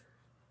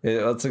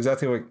it's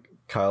exactly what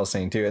Kyle's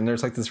saying too. And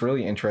there's like this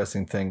really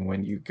interesting thing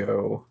when you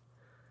go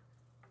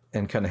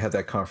and kind of have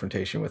that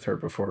confrontation with her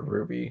before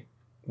Ruby,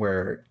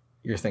 where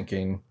you're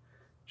thinking,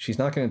 she's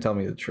not going to tell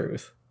me the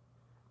truth.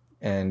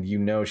 And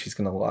she's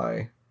going to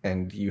lie.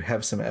 And you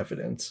have some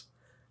evidence.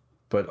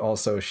 But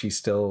also she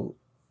still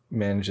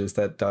manages,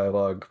 that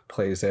dialogue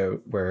plays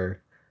out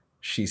where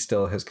she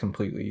still has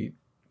completely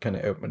kind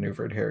of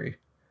outmaneuvered Harry.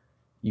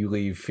 You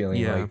leave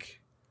feeling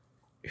like,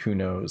 who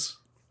knows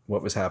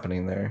what was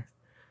happening there.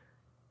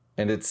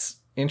 And it's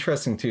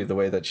interesting too, the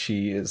way that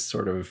she is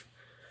sort of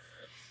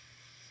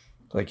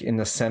like in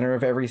the center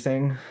of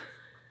everything.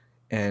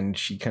 And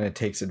she kind of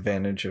takes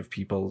advantage of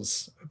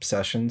people's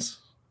obsessions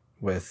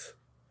with,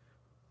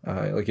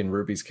 like in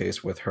Ruby's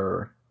case, with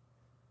her,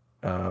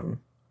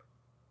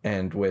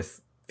 and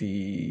with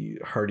the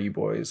Hardy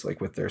Boys,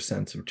 like with their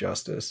sense of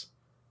justice,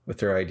 with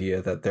their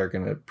idea that they're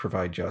going to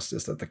provide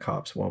justice that the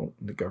cops won't,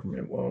 the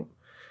government won't,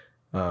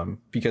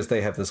 because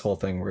they have this whole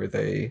thing where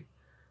they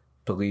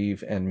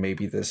believe, and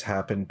maybe this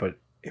happened, but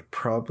it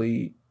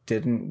probably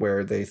didn't,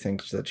 where they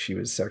think that she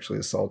was sexually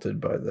assaulted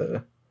by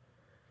the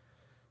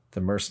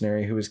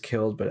mercenary who was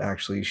killed, but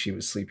actually she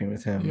was sleeping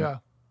with him. Yeah.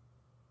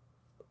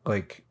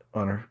 Like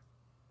on her.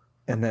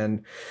 And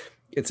then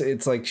it's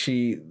like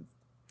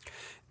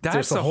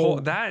that's the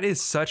whole, that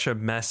is such a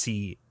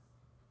messy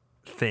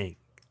thing,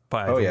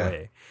 by the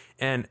way.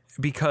 And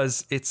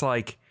because it's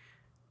like,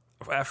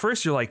 at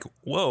first you're like,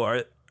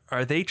 whoa,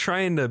 are they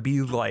trying to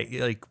be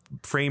like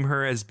frame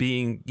her as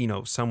being,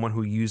 someone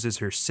who uses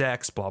her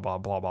sex, blah, blah,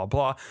 blah, blah,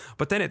 blah.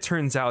 But then it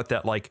turns out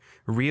that like,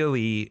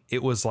 really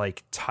it was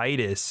like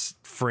Titus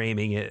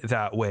framing it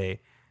that way,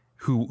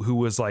 who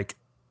was like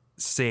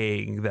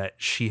saying that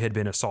she had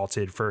been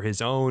assaulted for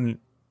his own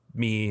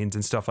means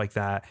and stuff like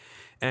that.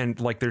 And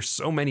like, there's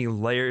so many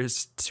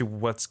layers to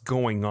what's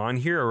going on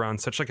here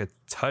around such like a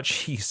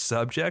touchy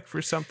subject for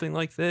something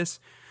like this.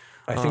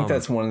 I think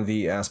that's one of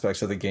the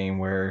aspects of the game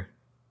where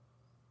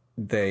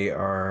they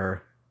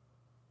are,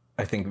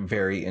 I think,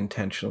 very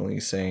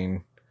intentionally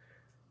saying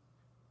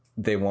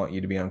they want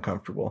you to be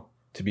uncomfortable,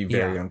 to be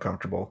very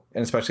uncomfortable.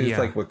 And especially with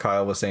like what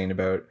Kyle was saying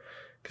about,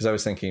 because I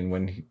was thinking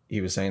when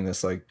he was saying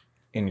this, like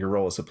in your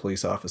role as a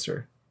police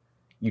officer,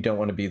 you don't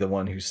want to be the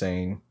one who's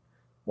saying,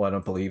 well, I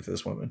don't believe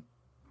this woman,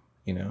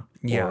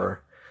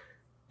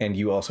 and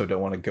you also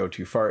don't want to go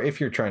too far if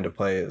you're trying to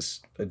play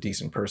as a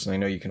decent person. I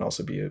know you can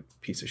also be a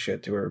piece of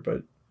shit to her,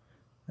 but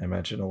I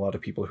imagine a lot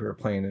of people who are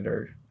playing it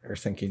are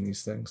thinking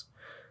these things.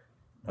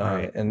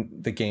 Right.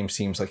 And the game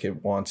seems like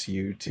it wants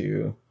you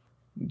to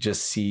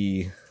just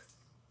see,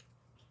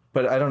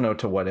 but I don't know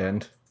to what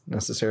end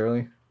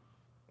necessarily,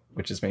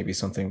 which is maybe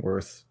something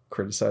worth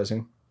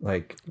criticizing.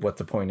 Like what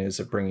the point is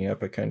of bringing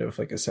up a kind of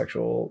like a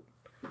sexual,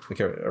 like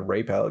a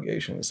rape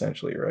allegation,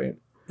 essentially, right?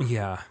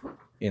 Yeah.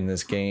 In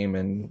this game,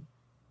 and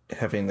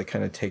having the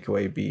kind of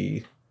takeaway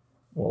be,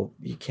 well,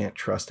 you can't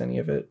trust any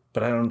of it.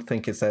 But I don't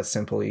think it's that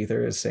simple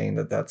either, as saying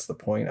that that's the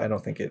point. I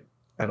don't think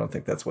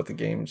that's what the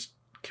game's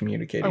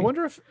communicating. I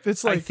wonder if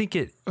it's like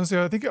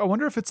I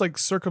wonder if it's like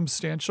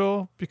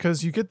circumstantial,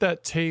 because you get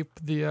that tape,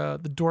 the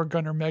Door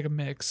Gunner Mega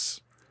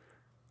Mix.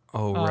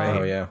 Oh right.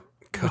 Oh yeah.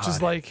 God. Which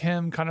is like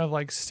him kind of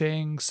like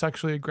saying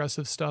sexually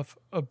aggressive stuff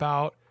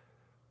about,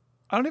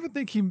 I don't even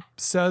think he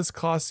says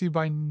Klaasje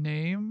by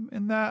name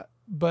in that,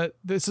 but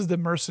this is the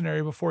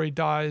mercenary before he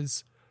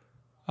dies.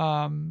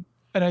 And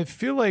I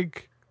feel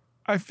like,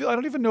 I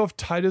don't even know if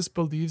Titus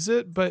believes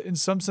it, but in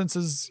some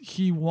senses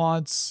he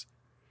wants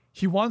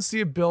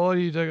the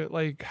ability to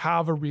like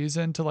have a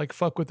reason to like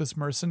fuck with this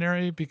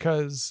mercenary,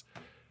 because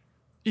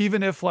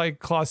even if like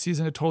Klaasje's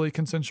in a totally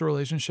consensual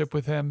relationship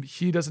with him,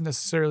 he doesn't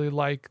necessarily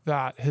like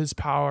that his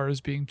power is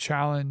being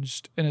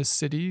challenged in a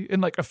city,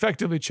 and like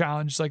effectively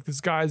challenged. Like these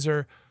guys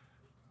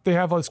they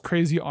have all this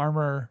crazy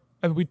armor,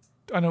 and we'll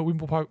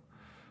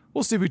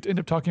see if we end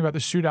up talking about the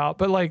shootout,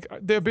 but like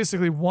they're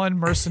basically one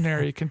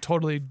mercenary can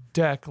totally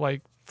deck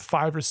like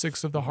 5 or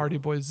 6 of the Hardy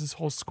Boys, this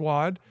whole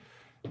squad.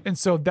 And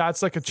so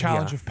that's like a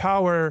challenge of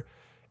power.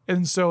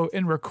 And so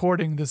in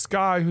recording this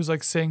guy who's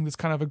like saying this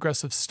kind of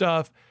aggressive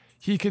stuff,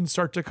 he can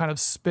start to kind of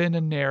spin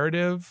a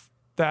narrative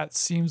that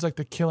seems like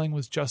the killing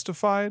was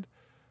justified,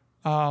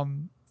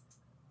 and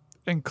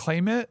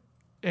claim it.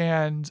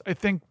 And I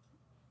think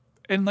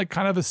in like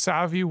kind of a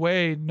savvy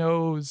way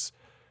knows,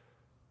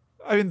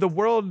 I mean, the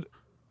world,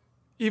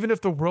 even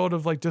if the world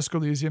of like Disco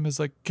Elysium is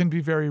like, can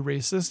be very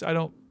racist, I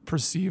don't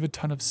perceive a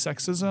ton of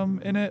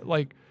sexism in it.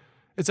 Like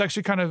it's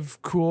actually kind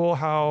of cool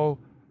how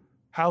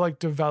like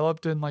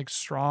developed and like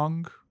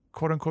strong,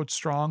 quote unquote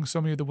strong,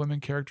 so many of the women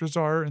characters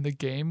are in the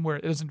game, where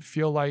it doesn't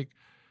feel like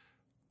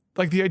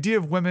the idea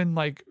of women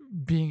like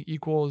being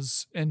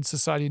equals in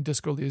society in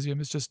Disco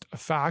Elysium is just a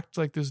fact.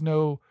 Like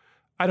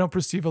I don't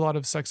perceive a lot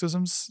of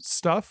sexism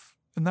stuff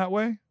in that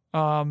way.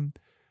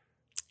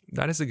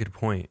 That is a good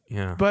point.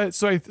 Yeah. But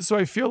so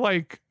I feel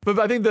like, but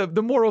I think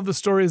the moral of the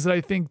story is that I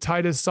think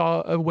Titus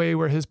saw a way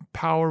where his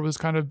power was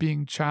kind of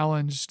being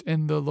challenged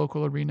in the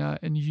local arena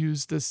and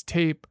used this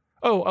tape.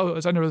 Oh,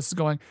 I know where this is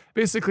going.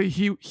 Basically,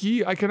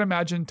 I can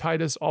imagine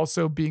Titus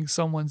also being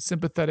someone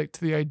sympathetic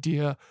to the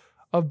idea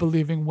of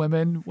believing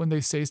women when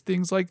they say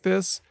things like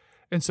this.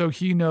 And so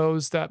he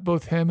knows that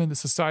both him and the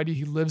society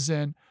he lives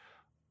in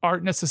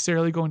aren't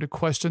necessarily going to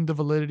question the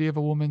validity of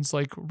a woman's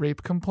like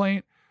rape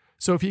complaint.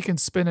 So if he can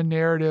spin a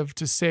narrative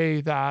to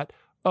say that,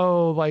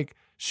 oh, like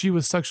she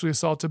was sexually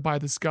assaulted by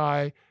this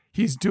guy,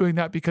 he's doing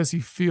that because he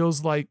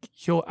feels like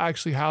he'll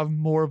actually have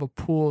more of a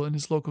pool in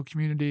his local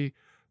community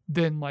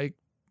than like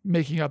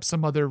making up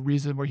some other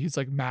reason where he's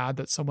like mad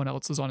that someone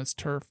else is on his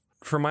turf.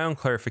 For my own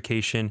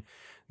clarification,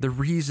 the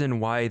reason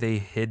why they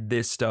hid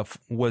this stuff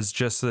was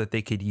just so that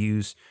they could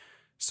use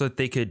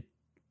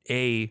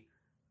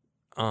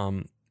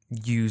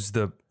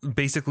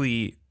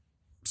basically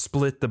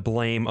split the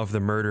blame of the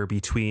murder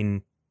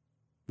between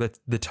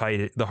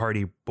the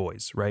Hardy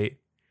Boys, right?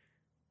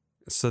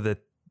 So that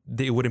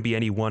there wouldn't be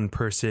any one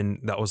person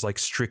that was like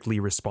strictly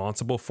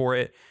responsible for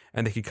it,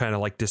 and they could kind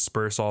of like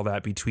disperse all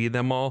that between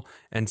them all.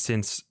 And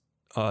since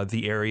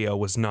the area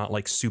was not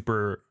like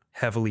super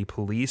heavily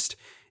policed,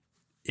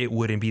 it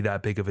wouldn't be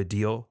that big of a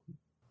deal.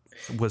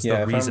 Was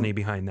the reasoning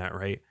behind that,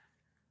 right?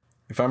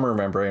 If I'm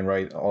remembering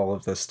right, all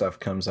of this stuff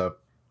comes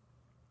up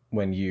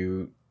when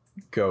you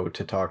go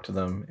to talk to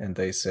them and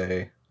they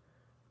say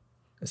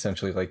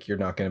essentially like, you're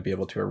not going to be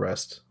able to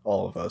arrest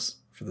all of us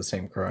for the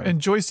same crime. And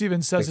Joyce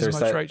even says like, as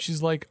much, right?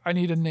 She's like, I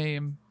need a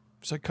name.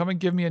 She's like, come and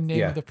give me a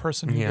name of the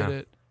person who did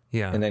it.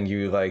 Yeah. And then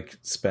you like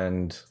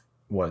spend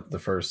the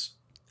first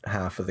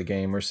half of the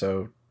game or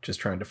so just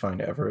trying to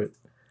find Everett,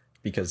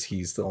 because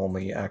he's the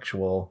only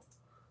actual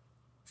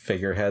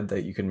figurehead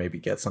that you can maybe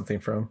get something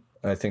from.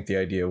 I think the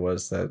idea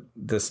was that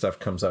this stuff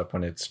comes up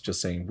when it's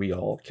just saying we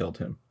all killed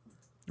him.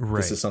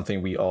 Right. This is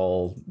something we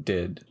all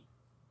did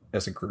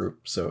as a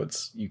group, so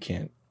you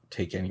can't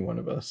take any one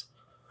of us.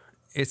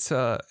 It's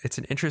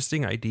an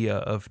interesting idea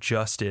of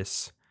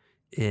justice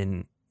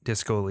in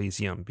Disco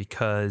Elysium,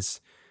 because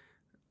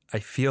I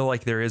feel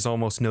like there is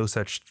almost no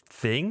such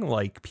thing.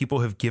 Like,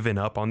 people have given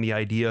up on the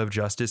idea of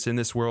justice in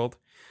this world.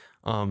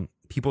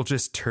 People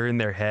just turn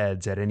their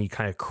heads at any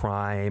kind of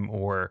crime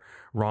or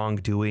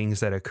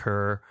wrongdoings that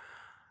occur.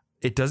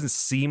 It doesn't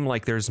seem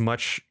like there's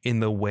much in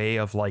the way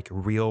of like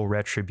real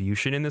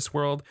retribution in this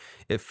world.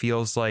 It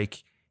feels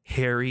like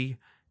Harry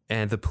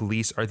and the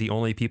police are the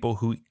only people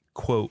who,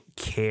 quote,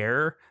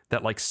 care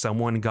that like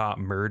someone got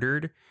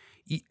murdered.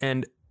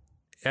 And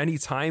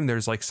anytime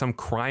there's like some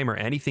crime or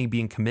anything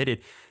being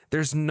committed,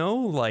 there's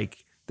no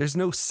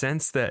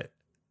sense that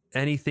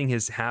anything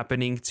is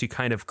happening to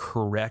kind of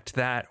correct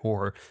that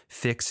or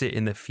fix it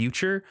in the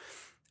future,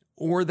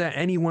 or that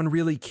anyone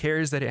really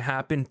cares that it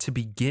happened to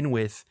begin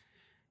with.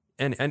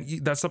 And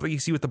that's something you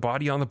see with the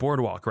body on the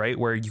boardwalk, right?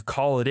 Where you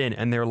call it in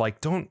and they're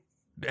like, don't.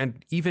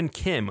 And even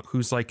Kim,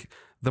 who's like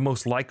the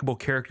most likable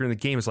character in the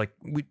game, is like,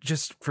 we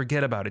just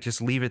forget about it.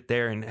 Just leave it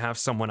there and have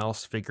someone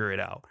else figure it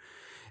out.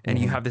 And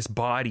you have this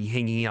body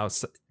hanging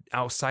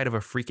outside of a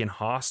freaking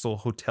hostel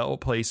hotel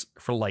place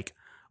for like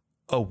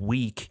a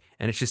week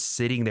and it's just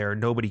sitting there.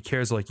 Nobody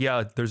cares. Like,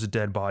 yeah, there's a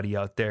dead body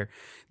out there.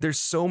 There's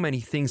so many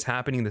things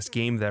happening in this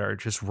game that are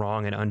just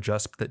wrong and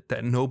unjust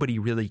that nobody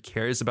really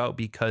cares about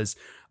because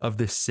of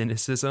this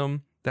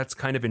cynicism that's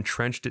kind of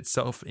entrenched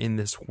itself in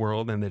this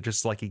world and that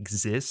just like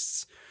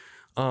exists.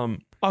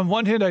 On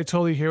one hand, I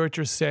totally hear what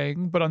you're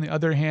saying, but on the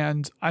other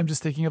hand, I'm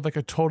just thinking of like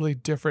a totally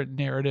different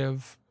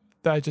narrative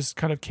that just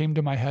kind of came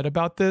to my head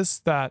about this,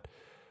 that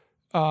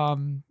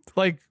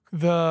like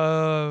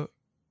the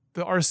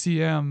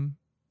RCM,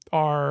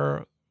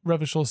 our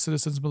Revachol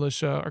Citizens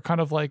Militia, are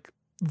kind of like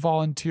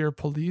volunteer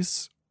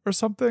police or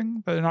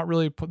something. They're not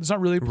really, it's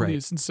not really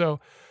police. Right. And so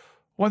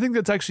one thing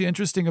that's actually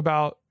interesting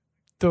about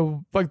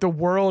the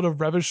world of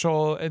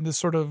Revachol and this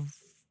sort of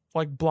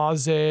like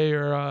blasé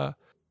or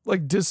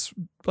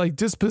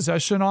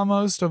dispossession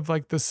almost of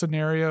like the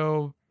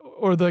scenario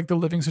or like the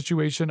living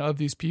situation of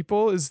these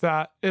people is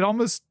that it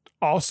almost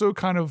also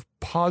kind of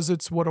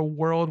posits what a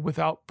world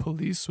without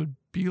police would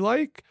be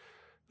like.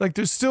 Like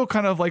there's still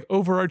kind of like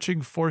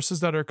overarching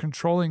forces that are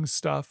controlling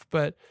stuff,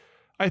 but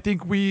I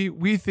think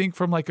we think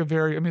from like a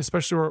very, I mean,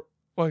 especially,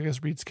 well, I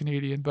guess Reed's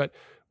Canadian, but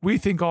we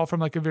think all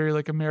from like a very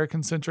like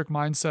American centric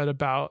mindset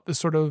about the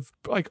sort of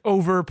like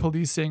over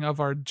policing of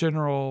our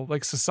general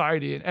like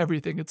society and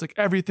everything. It's like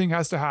everything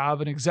has to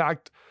have an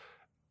exact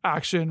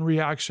action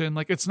reaction.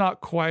 Like it's not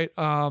quite,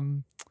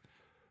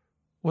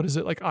 what is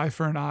it, like eye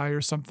for an eye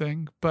or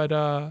something, but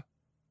I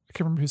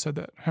can't remember who said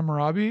that.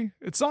 Hammurabi.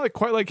 It's not like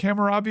quite like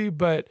Hammurabi,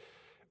 but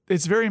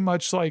it's very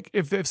much like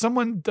if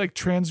someone like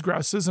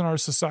transgresses in our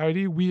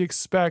society, we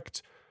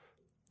expect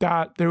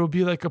that there will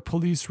be like a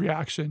police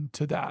reaction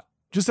to that,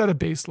 just at a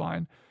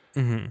baseline.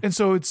 Mm-hmm. And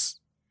so it's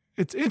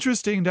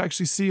interesting to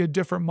actually see a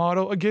different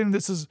model. Again,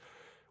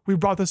 we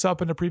brought this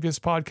up in a previous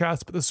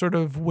podcast, but the sort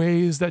of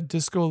ways that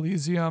Disco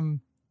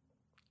Elysium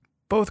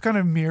both kind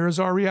of mirrors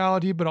our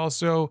reality, but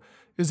also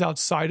is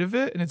outside of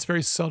it. And it's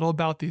very subtle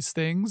about these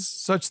things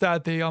such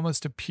that they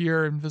almost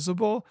appear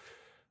invisible.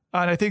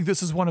 And I think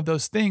this is one of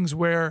those things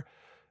where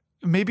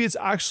maybe it's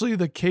actually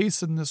the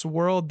case in this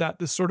world that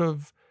this sort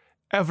of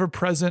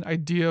ever-present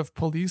idea of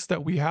police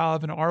that we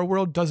have in our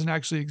world doesn't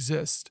actually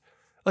exist.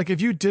 Like if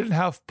you didn't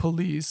have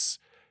police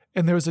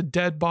and there was a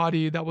dead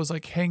body that was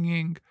like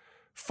hanging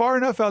far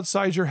enough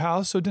outside your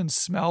house so it didn't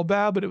smell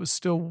bad, but it was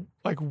still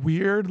like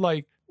weird,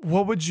 like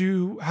how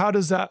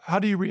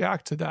do you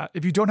react to that?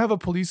 If you don't have a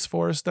police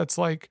force that's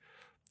like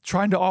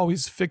trying to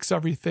always fix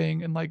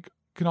everything and like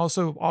can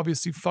also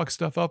obviously fuck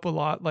stuff up a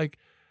lot, like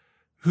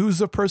who's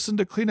the person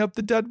to clean up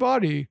the dead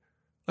body?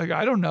 Like,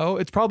 I don't know.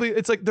 It's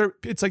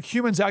like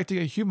humans acting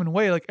a human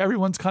way. Like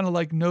everyone's kind of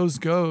like nose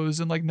goes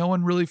and like no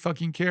one really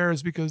fucking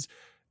cares because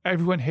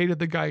everyone hated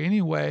the guy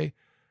anyway.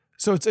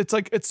 So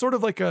it's sort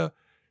of like a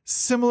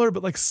similar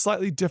but like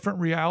slightly different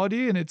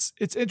reality. And it's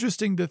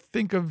interesting to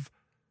think of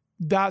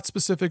that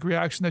specific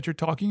reaction that you're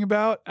talking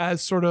about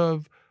as sort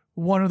of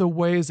one of the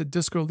ways that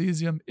Disco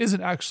Elysium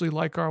isn't actually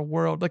like our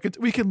world. Like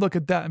we can look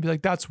at that and be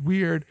like, that's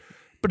weird.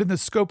 But in the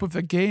scope of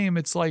the game,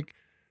 it's like,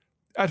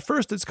 at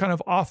first it's kind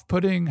of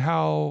off-putting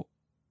how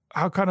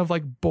kind of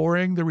like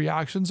boring the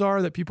reactions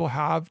are that people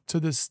have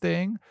to this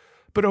thing.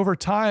 But over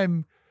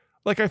time,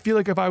 like I feel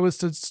like if I was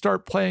to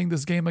start playing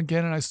this game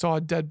again and I saw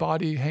a dead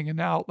body hanging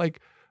out, like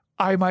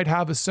I might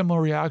have a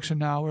similar reaction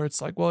now where it's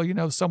like, well, you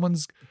know,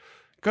 someone's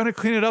gonna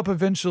clean it up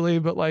eventually,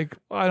 but like,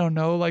 I don't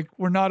know, like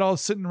we're not all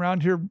sitting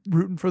around here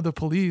rooting for the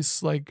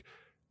police. Like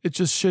it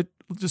just shit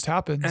just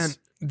happens. And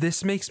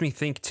this makes me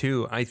think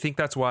too, I think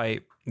that's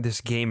why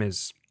this game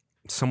is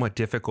somewhat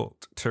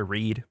difficult to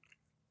read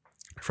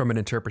from an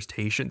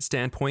interpretation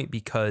standpoint,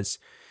 because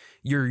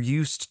you're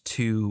used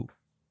to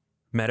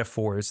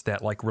metaphors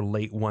that like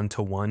relate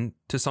one-to-one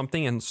to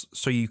something. And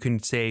so you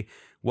can say,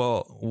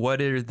 well, what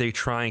are they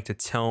trying to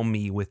tell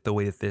me with the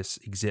way that this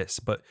exists?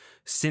 But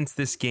since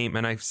this game,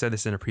 and I've said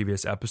this in a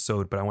previous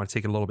episode, but I want to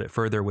take it a little bit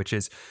further, which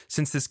is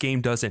since this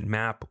game doesn't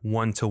map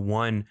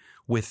one-to-one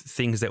with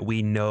things that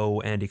we know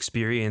and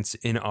experience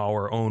in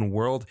our own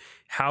world,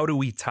 how do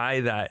we tie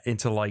that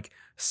into like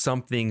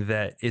something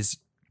that is,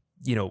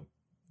 you know,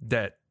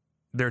 that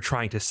they're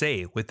trying to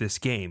say with this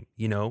game?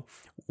 You know,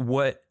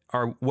 what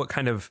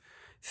kind of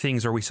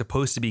things are we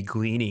supposed to be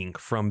gleaning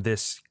from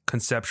this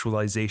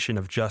conceptualization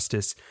of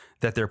justice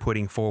that they're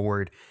putting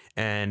forward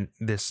and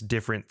this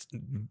different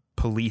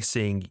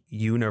policing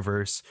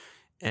universe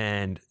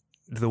and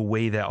the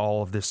way that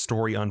all of this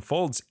story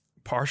unfolds,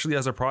 partially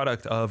as a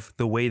product of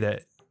the way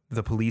that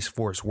the police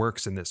force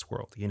works in this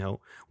world? You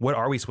know, what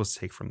are we supposed to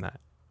take from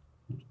that?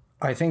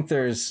 I think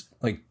there's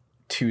like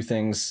two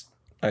things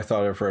I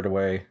thought of right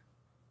away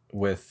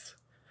with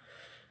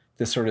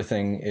this sort of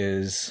thing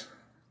is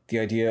the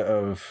idea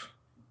of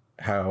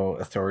how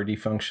authority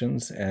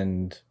functions.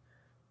 And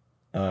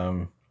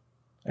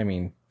I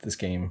mean, this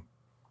game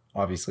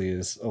obviously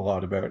is a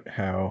lot about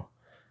how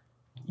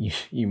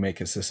you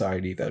make a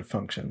society that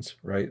functions,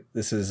 right?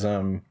 This is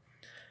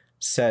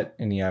set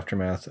in the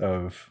aftermath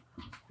of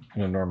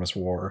an enormous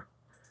war.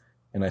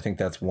 And I think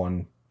that's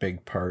one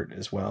big part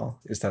as well,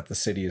 is that the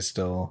city is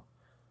still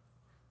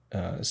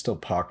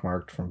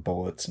pockmarked from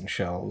bullets and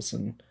shells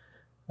and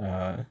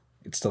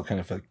it's still kind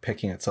of like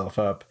picking itself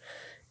up.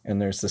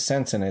 And there's the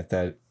sense in it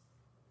that,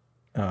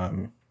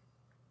 that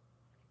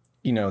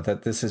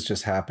this has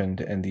just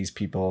happened and these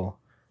people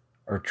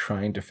are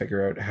trying to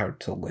figure out how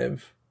to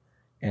live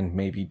and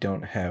maybe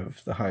don't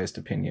have the highest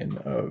opinion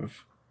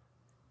of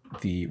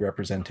the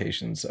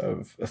representations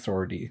of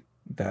authority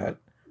that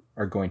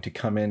are going to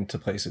come into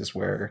places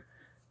where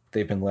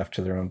they've been left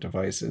to their own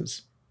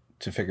devices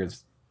to figure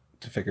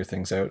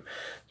things out.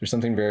 There's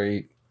something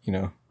very,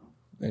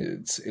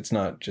 it's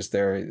not just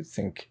there. I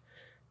think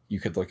you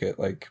could look at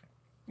like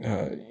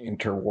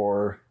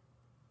interwar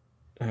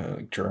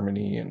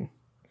Germany and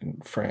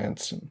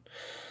France and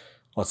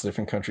lots of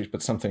different countries,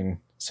 but something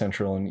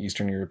Central and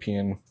Eastern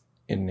European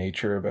in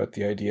nature about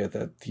the idea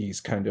that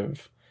these kind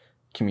of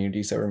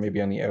communities that were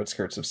maybe on the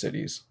outskirts of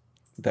cities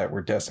that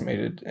were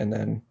decimated, and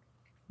then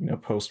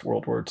post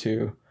World War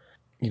II,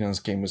 this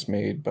game was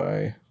made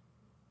by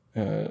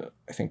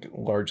I think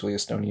largely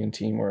Estonian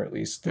team, or at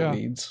least the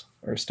leads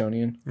are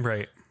Estonian,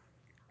 right?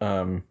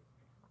 And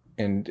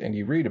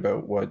you read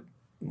about what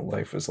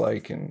life was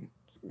like and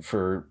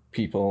for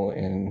people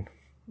in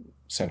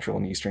Central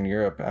and Eastern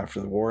Europe after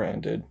the war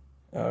ended,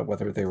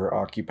 whether they were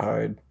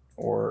occupied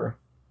or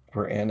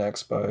were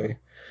annexed by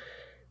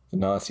the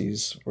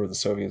Nazis or the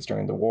Soviets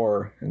during the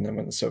war. And then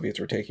when the Soviets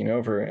were taking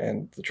over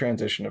and the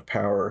transition of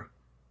power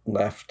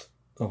left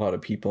a lot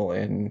of people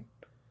in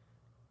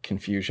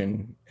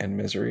confusion and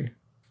misery.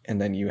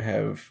 And then you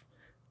have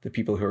the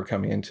people who are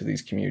coming into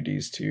these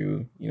communities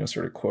to,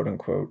 sort of quote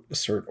unquote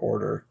assert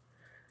order.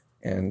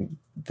 And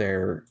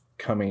they're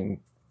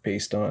coming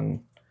based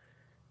on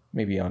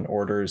maybe on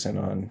orders and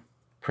on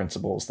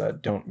principles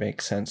that don't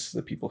make sense to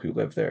the people who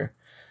live there.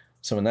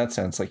 So in that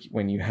sense, like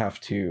when you have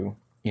to,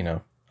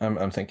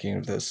 I'm thinking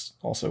of this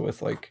also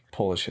with like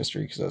Polish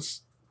history, because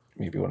that's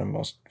maybe what I'm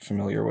most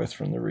familiar with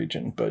from the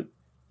region. But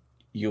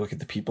you look at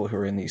the people who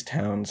are in these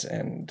towns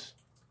and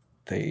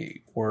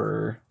they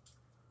were,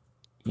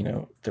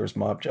 there was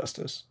mob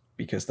justice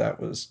because that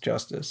was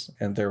justice.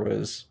 And there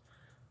was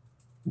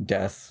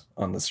death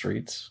on the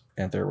streets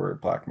and there were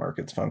black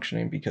markets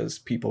functioning because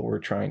people were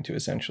trying to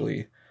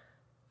essentially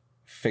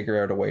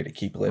figure out a way to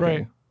keep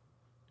living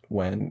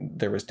when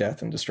there was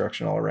death and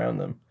destruction all around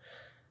them.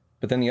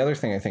 But then the other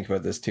thing I think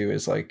about this too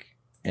is like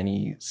I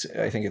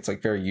think it's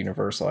like very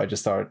universal. I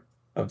just thought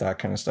of that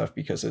kind of stuff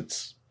because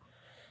it's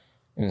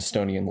an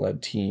Estonian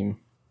led team.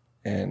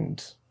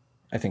 And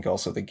I think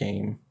also the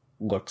game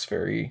looks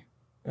very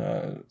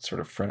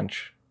sort of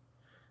French,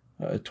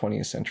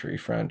 20th century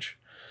French.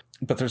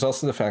 But there's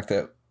also the fact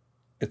that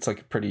it's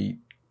like a pretty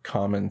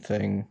common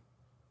thing.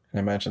 And I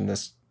imagine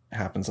this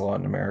happens a lot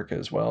in America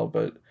as well,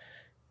 but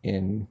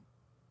in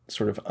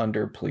sort of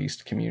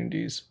under-policed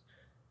communities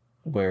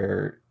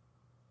where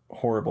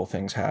horrible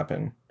things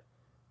happen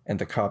and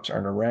the cops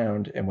aren't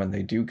around, and when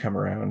they do come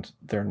around,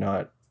 they're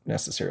not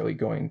necessarily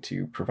going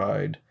to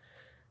provide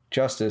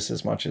justice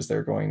as much as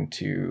they're going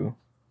to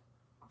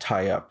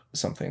tie up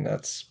something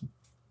that's,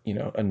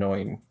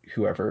 annoying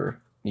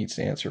whoever needs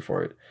to answer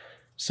for it.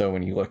 So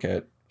when you look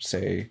at,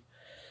 say,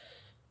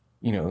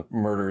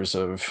 murders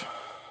of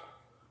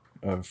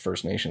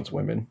First Nations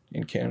women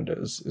in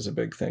Canada is a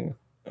big thing.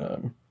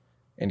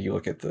 And you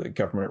look at the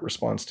government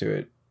response to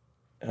it,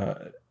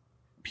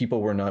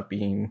 people were not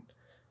being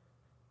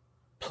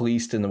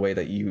policed in the way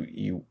that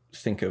you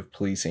think of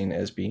policing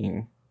as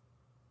being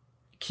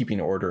keeping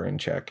order in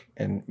check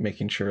and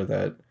making sure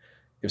that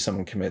if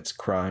someone commits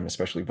crime,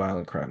 especially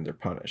violent crime, they're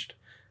punished.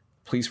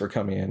 Police were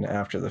coming in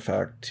after the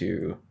fact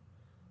to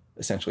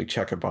essentially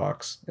check a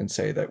box and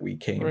say that we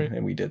came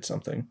and we did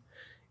something.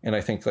 And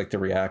I think like the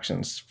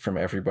reactions from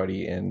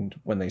everybody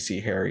when they see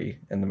Harry,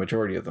 and the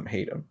majority of them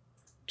hate him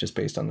just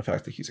based on the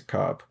fact that he's a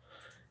cop.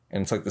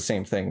 And it's like the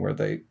same thing where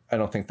I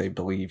don't think they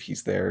believe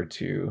he's there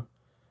to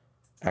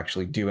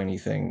actually do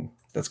anything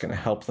that's going to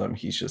help them.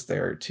 He's just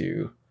there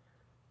to,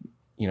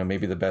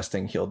 maybe the best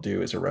thing he'll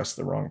do is arrest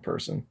the wrong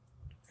person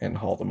and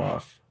haul them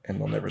off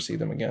and they'll never see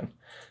them again.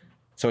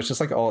 So it's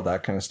just like all of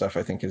that kind of stuff,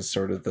 I think, is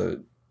sort of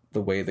the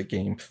way the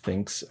game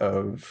thinks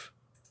of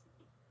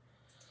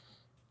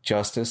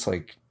justice,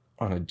 like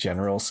on a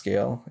general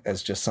scale,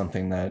 as just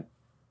something that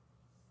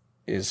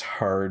is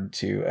hard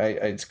to,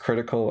 it's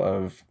critical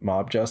of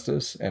mob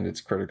justice and it's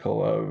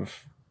critical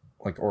of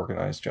like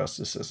organized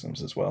justice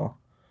systems as well.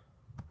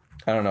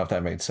 I don't know if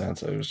that made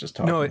sense. I was just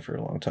talking for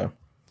a long time.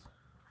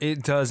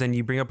 It does. And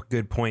you bring up a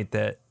good point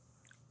that,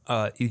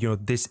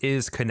 this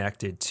is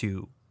connected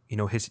to,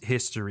 his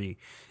history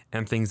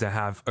and things that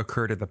have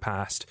occurred in the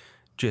past,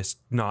 just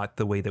not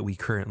the way that we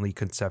currently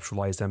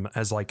conceptualize them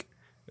as like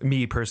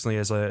me personally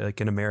as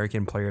an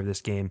American player of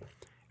this game.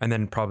 And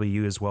then probably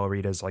you as well,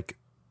 Reed, as like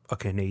a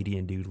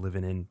Canadian dude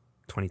living in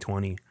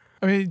 2020.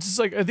 I mean, just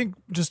like, I think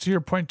just to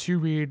your point too,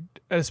 Reed,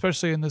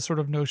 especially in this sort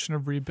of notion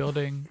of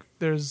rebuilding,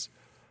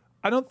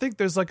 I don't think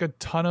there's like a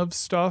ton of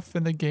stuff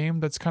in the game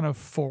that's kind of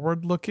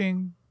forward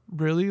looking,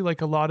 really.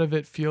 Like a lot of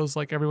it feels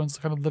like everyone's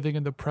kind of living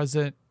in the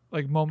present,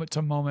 like moment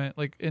to moment,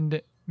 like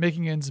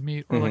making ends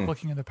meet or like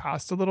looking in the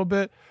past a little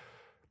bit.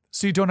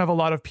 So you don't have a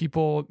lot of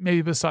people,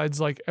 maybe besides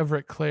like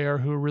Everett Clare,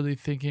 who are really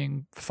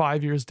thinking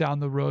 5 years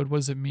down the road, what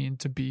does it mean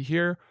to be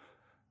here?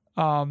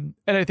 And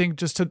I think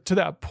just to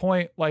that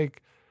point,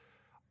 like,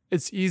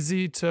 it's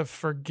easy to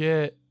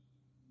forget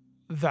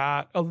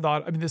that a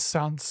lot. I mean, this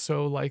sounds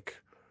so like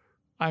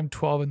I'm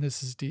 12 and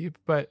this is deep,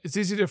 but it's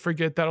easy to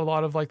forget that a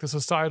lot of like the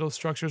societal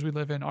structures we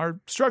live in are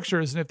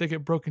structures. And if they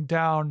get broken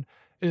down,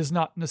 it is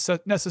not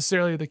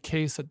necessarily the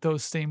case that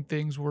those same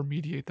things will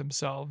remediate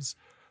themselves,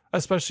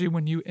 especially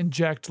when you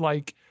inject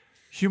like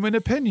human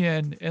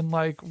opinion and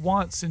like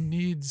wants and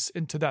needs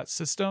into that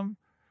system.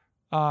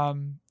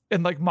 And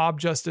like mob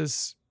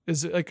justice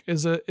is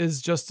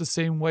just the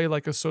same way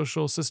like a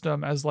social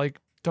system as like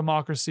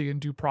democracy and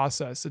due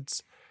process.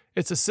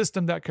 It's a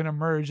system that can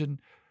emerge, and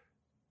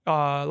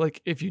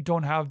like if you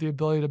don't have the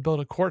ability to build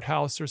a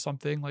courthouse or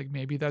something, like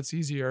maybe that's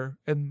easier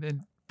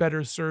and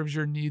better serves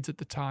your needs at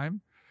the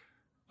time.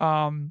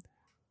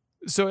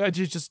 So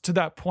just to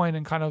that point,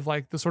 and kind of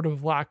like the sort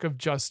of lack of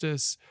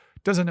justice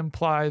doesn't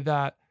imply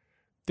that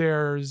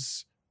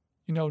there's,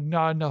 you know,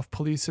 not enough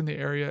police in the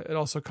area. It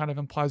also kind of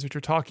implies what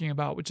you're talking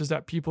about, which is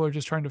that people are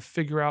just trying to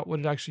figure out what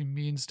it actually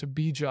means to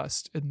be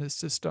just in this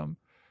system.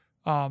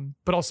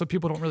 But also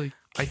people don't really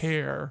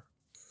care.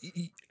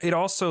 It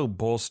also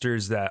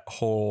bolsters that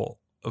whole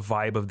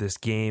vibe of this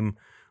game,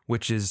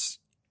 which is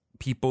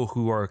people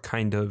who are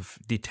kind of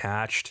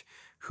detached,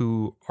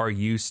 who are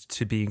used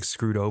to being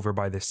screwed over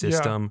by the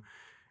system,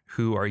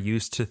 who are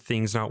used to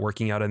things not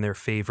working out in their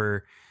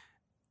favor,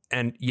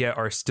 and yet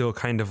are still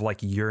kind of like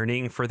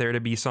yearning for there to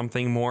be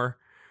something more,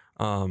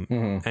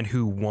 and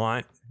who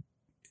want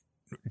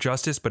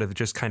justice, but have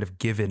just kind of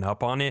given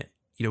up on it,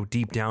 you know,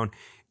 deep down.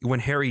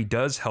 When Harry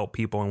does help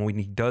people and when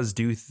he does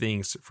do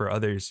things for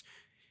others,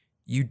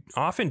 you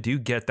often do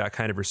get that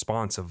kind of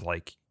response of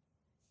like,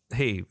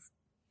 hey,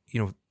 you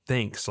know,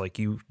 thanks. Like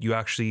you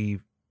actually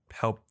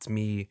helped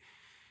me,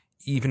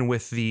 even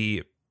with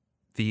the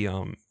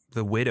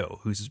widow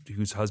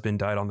whose husband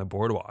died on the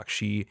boardwalk.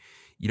 She,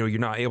 you know, you're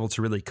not able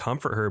to really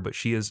comfort her, but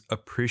she is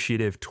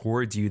appreciative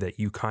towards you that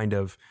you kind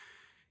of,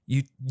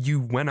 you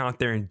went out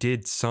there and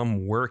did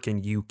some work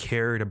and you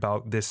cared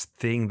about this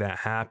thing that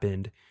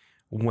happened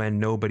when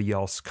nobody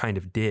else kind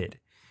of did.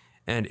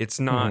 And it's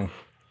not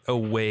a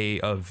way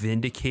of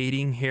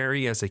vindicating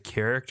Harry as a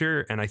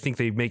character. And I think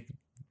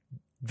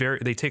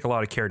they take a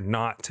lot of care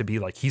not to be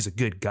like, he's a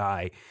good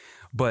guy,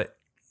 but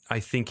I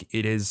think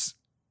it is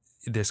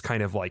this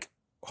kind of like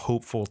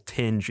hopeful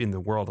tinge in the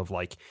world of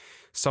like,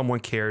 someone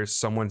cares,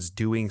 someone's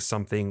doing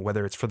something,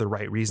 whether it's for the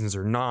right reasons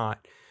or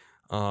not.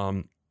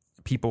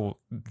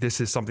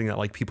 This is something that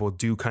like people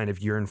do kind of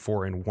yearn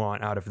for and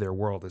want out of their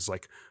world, is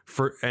like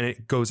and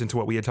it goes into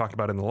what we had talked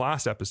about in the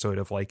last episode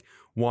of like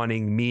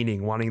wanting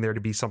meaning, wanting there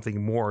to be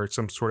something more,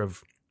 some sort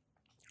of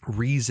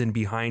reason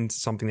behind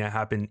something that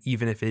happened,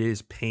 even if it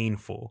is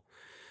painful.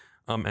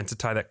 And to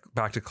tie that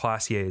back to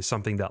Klaasje is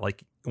something that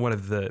like one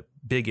of the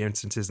big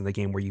instances in the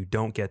game where you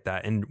don't get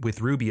that. And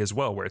with Ruby as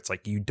well, where it's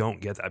like, you don't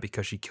get that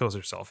because she kills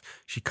herself.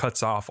 She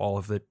cuts off all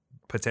of the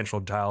potential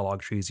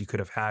dialogue trees you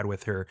could have had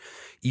with her,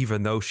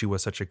 even though she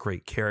was such a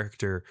great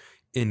character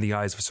in the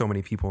eyes of so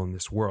many people in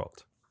this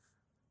world.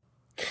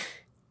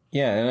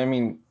 Yeah. And I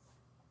mean,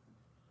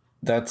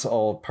 that's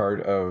all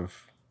part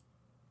of,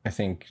 I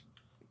think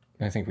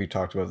we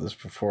talked about this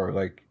before,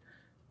 like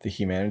the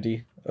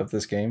humanity of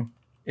this game.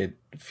 It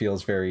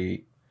feels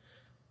very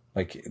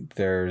like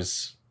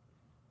there's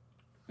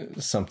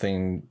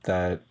something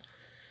that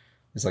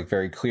is like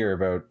very clear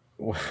about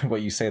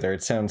what you say there.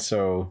 It sounds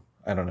so,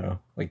 I don't know,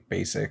 like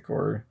basic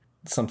or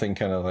something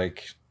kind of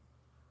like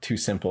too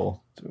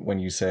simple when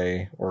you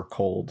say, or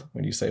cold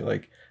when you say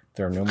like,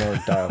 there are no more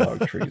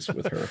dialogue trees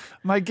with her.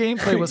 My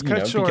gameplay was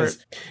cut short.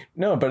 Because,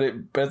 no, but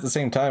at the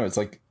same time, it's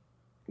like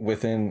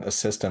within a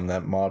system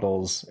that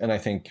models, and I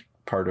think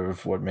part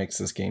of what makes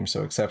this game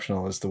so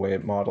exceptional is the way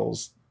it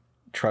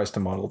tries to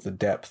model the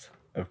depth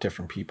of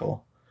different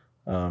people,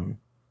 and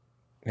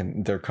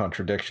their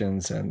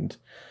contradictions and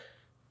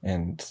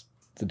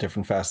the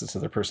different facets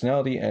of their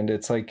personality. And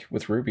it's like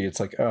with Ruby, it's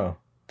like, oh,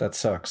 that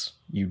sucks.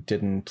 You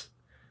didn't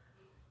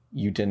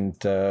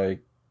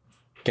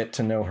get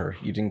to know her.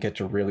 You didn't get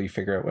to really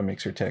figure out what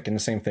makes her tick. And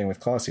the same thing with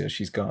Klaasje.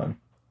 She's gone.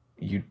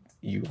 You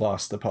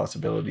lost the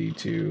possibility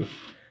to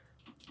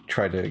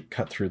try to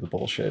cut through the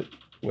bullshit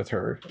with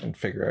her and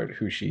figure out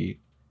who she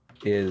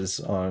is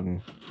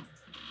on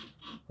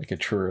like a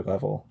truer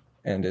level.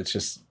 And it's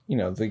just, you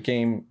know, the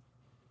game,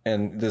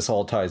 and this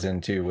all ties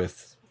into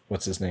with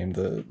what's his name,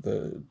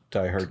 the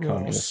diehard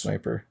communist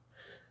sniper.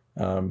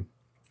 The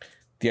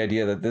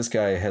idea that this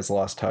guy has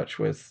lost touch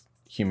with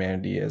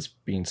humanity as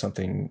being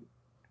something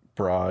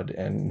broad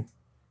and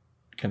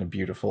kind of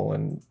beautiful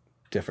and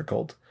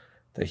difficult,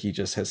 that he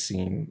just has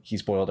seen,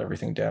 he's boiled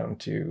everything down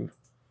to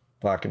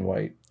black and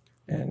white.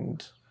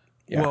 And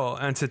yeah. Well,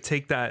 and to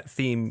take that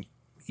theme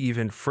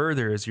even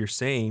further, as you're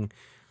saying,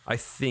 I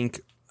think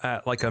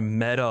at like a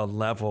meta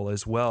level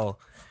as well,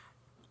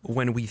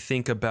 when we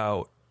think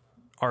about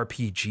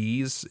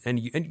RPGs and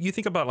you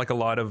think about like a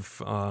lot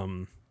of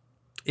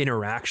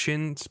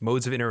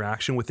modes of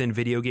interaction within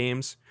video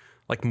games,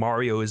 like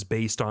Mario is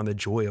based on the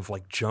joy of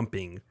like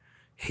jumping.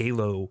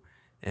 Halo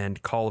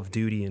and Call of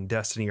Duty and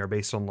Destiny are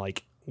based on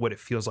like what it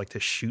feels like to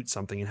shoot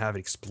something and have it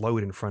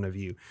explode in front of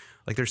you.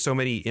 Like there's so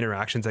many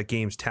interactions that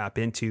games tap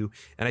into.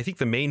 And I think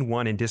the main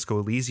one in Disco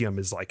Elysium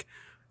is like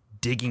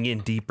digging in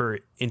deeper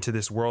into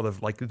this world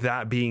of like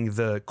that being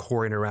the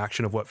core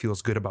interaction of what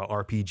feels good about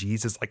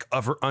RPGs is like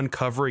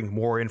uncovering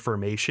more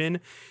information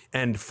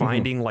and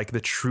finding like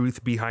the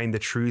truth behind the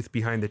truth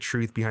behind the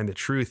truth behind the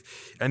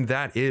truth. And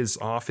that is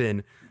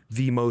often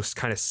the most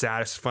kind of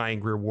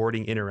satisfying,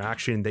 rewarding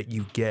interaction that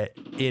you get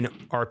in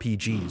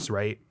RPGs,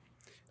 right?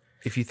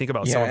 If you think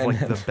about some of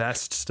like the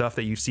best stuff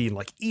that you've seen,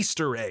 like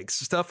Easter eggs,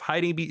 stuff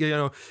hiding,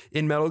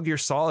 in Metal Gear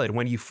Solid,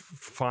 when you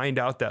find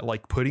out that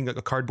like putting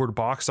a cardboard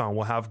box on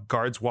will have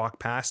guards walk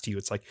past you.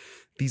 It's like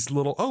these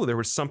little, oh, there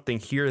was something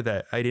here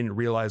that I didn't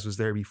realize was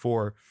there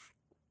before.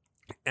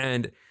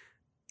 And,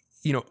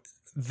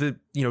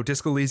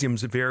 Disco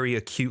Elysium's very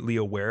acutely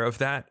aware of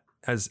that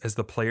as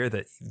the player,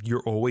 that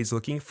you're always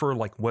looking for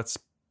like what's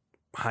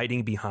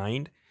hiding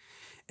behind.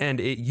 And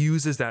it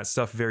uses that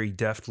stuff very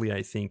deftly,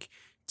 I think,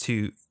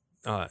 to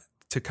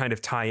kind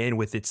of tie in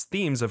with its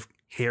themes of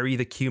Harry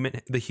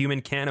the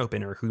human can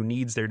opener who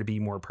needs there to be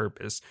more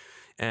purpose,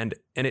 and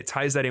it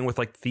ties that in with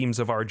like themes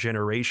of our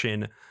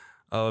generation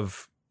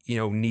of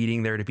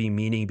needing there to be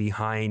meaning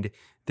behind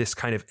this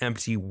kind of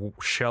empty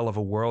shell of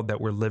a world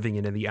that we're living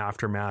in the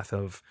aftermath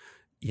of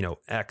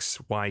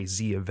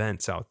XYZ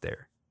events out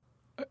there.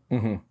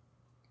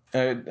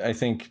 I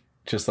think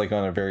just like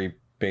on a very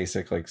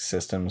basic like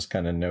systems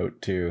kind of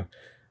note to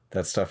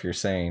that stuff you're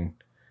saying,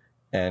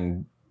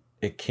 and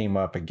it came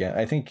up again.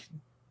 I think,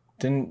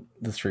 didn't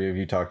the three of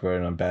you talk about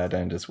it on Bad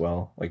End as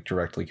well? Like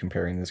directly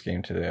comparing this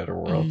game to The Outer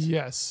Worlds?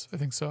 Yes, I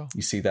think so.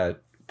 You see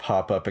that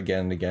pop up again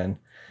and again.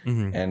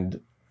 Mm-hmm.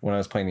 And when I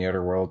was playing The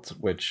Outer Worlds,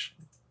 which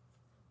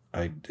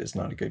is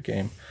not a good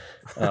game,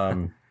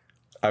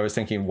 I was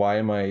thinking, why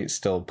am I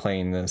still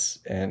playing this?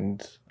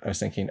 And I was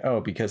thinking,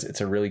 because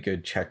it's a really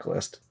good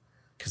checklist.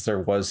 Because there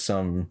was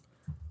some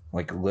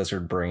like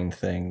lizard brain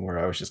thing where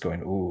I was just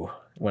going, ooh,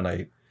 when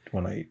I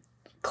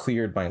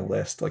cleared my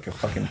list, like a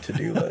fucking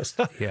to-do list.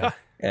 Yeah.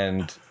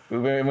 And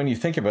when you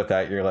think about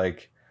that, you're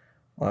like,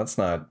 well, that's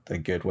not a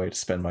good way to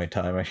spend my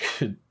time. I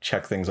should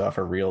check things off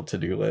a real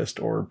to-do list,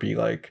 or be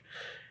like,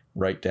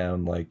 write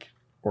down, like,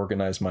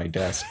 organize my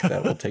desk.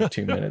 That will take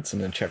 2 minutes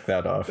and then check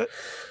that off.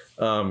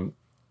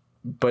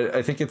 But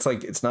I think it's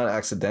like, it's not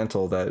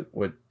accidental that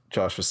what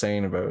Josh was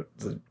saying about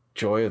the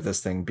joy of this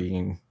thing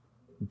being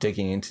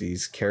digging into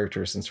these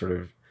characters and sort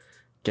of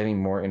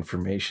getting more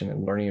information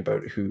and learning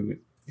about who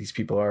these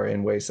people are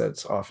in ways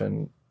that's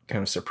often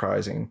kind of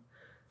surprising.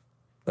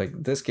 Like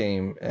this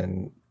game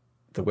and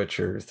The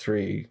Witcher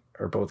 3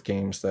 are both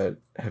games that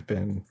have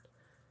been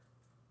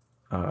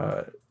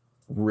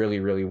really,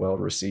 really well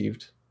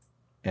received,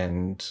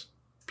 and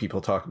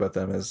people talk about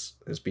them as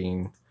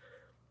being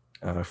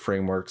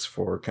frameworks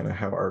for kind of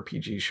how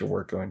RPGs should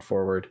work going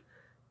forward.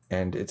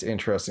 And it's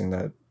interesting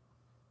that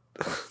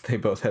they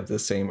both have the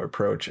same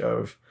approach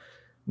of,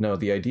 no,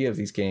 the idea of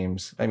these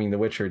games, I mean, The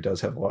Witcher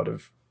does have a lot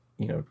of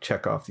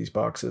check off these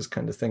boxes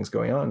kind of things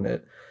going on in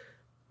it,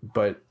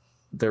 but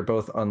they're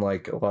both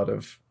unlike a lot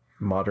of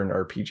modern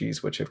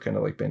RPGs, which have kind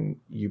of like been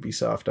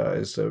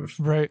Ubisoftized of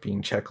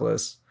being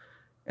checklists.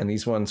 And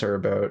these ones are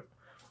about,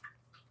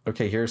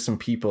 okay, here's some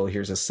people,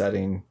 here's a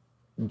setting,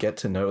 get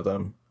to know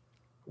them.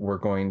 We're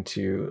going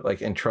to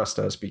like entrust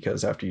us,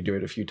 because after you do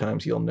it a few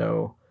times, you'll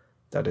know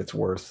that it's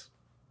worth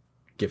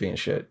giving a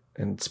shit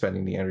and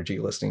spending the energy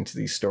listening to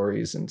these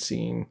stories and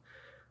seeing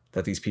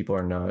that these people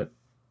are not,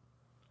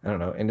 I don't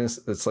know. And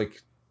it's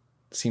like,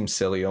 seems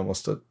silly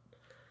almost to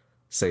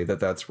say that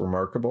that's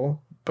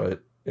remarkable,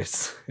 but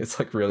it's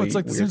like really, it's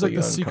like, it seems like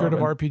the secret of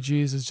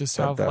RPGs is just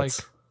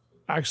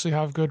actually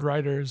have good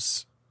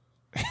writers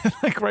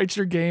like write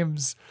your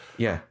games.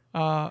 Yeah.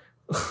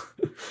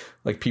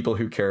 Like people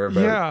who care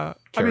about. Yeah.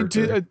 I mean,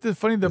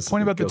 the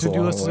point about the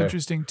to-do list is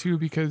interesting too,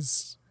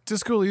 because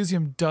Disco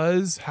Elysium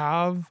does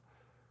have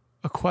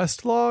a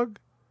quest log,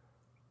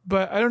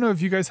 but I don't know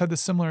if you guys had the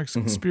similar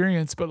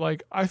experience, but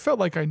like, I felt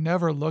like I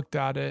never looked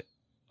at it.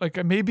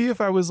 Like maybe if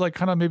I was like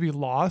kind of maybe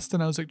lost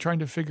and I was like trying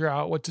to figure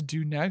out what to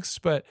do next,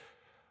 but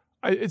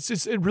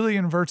it really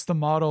inverts the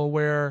model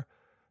where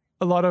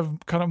a lot of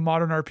kind of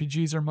modern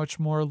RPGs are much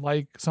more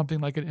like something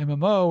like an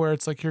MMO, where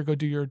it's like, here, go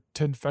do your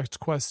 10 fetch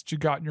quests you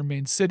got in your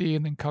main city,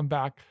 and then come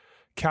back,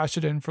 cash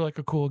it in for like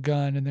a cool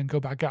gun, and then go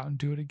back out and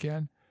do it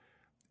again.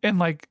 And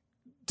like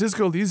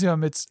Disco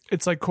Elysium, it's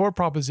like core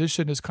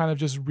proposition is kind of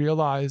just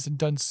realized and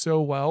done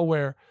so well,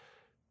 where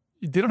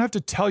they don't have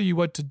to tell you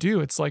what to do.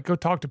 It's like, go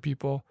talk to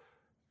people,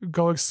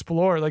 go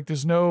explore. Like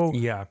there's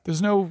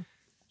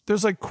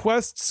like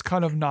quests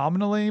kind of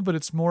nominally, but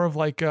it's more of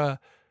like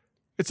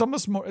it's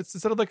almost more, it's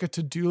instead of like a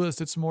to-do list,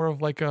 it's more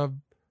of like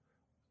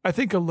I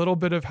think a little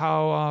bit of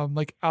how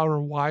like Outer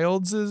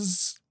Wilds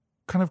is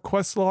kind of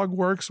quest log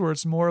works, where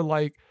it's more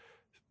like,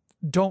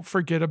 don't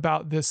forget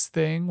about this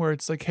thing, where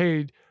it's like,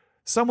 hey,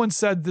 someone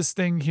said this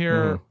thing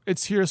here,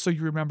 it's here so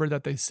you remember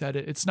that they said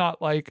it. It's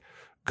not like,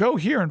 go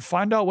here and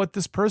find out what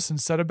this person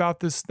said about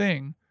this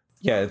thing.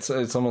 Yeah, it's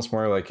almost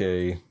more like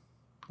a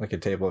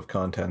table of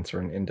contents or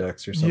an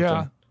index or something.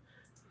 Yeah.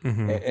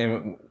 Mm-hmm.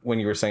 And when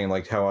you were saying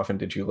like how often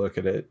did you look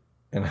at it,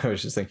 and I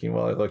was just thinking,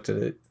 well, I looked at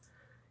it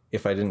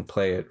if I didn't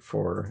play it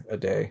for a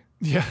day.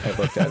 Yeah. I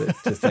looked at it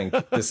to think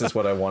this is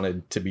what I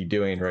wanted to be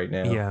doing right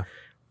now. Yeah.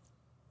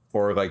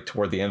 Or like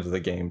toward the end of the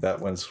game,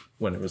 that was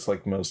when it was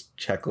like most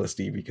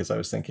checklisty, because I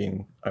was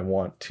thinking I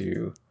want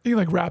to You can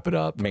like wrap it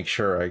up. make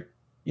sure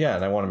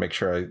and I want to make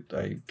sure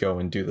I go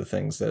and do the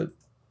things that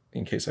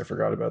in case I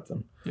forgot about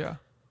them. Yeah.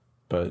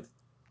 But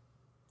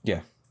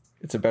yeah,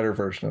 it's a better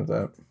version of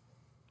that.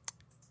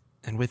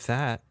 And with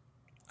that,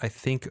 I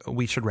think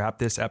we should wrap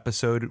this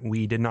episode.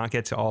 We did not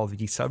get to all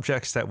the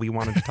subjects that we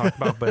wanted to talk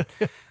about, but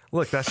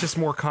look, that's just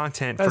more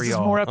content for y'all. That's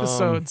just more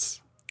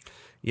episodes.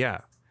 Yeah.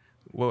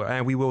 Well,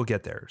 and we will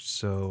get there.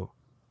 So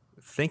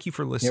thank you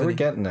for listening. Yeah, we're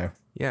getting there.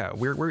 Yeah,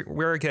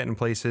 we're getting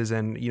places,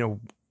 and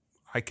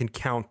I can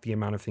count the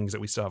amount of things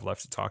that we still have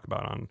left to talk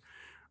about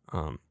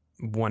on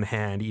one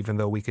hand, even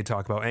though we could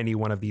talk about any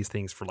one of these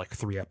things for like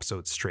 3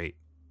 episodes straight.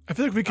 I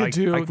feel like we could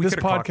this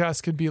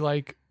podcast could be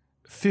like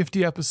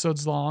 50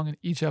 episodes long, and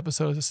each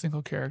episode is a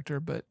single character,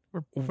 but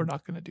we're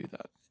not going to do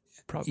that.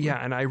 Probably. Yeah,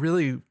 and I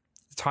really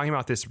talking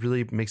about this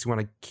really makes me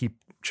want to keep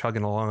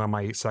chugging along on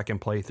my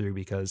second playthrough,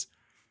 because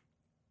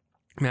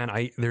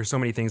man, there's so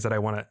many things that I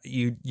want to.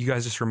 You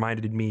guys just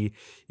reminded me,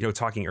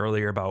 talking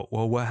earlier about,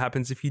 well, what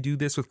happens if you do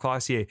this with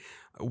Klaasje?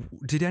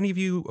 Did any of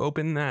you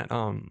open that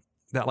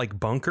like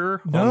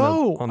bunker?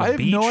 No, on the I have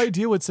beach? no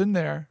idea what's in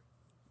there.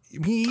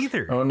 Me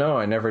either. Oh no,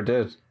 I never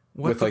did.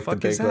 What with the like fuck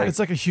the big is that? It's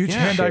like a huge Yeah.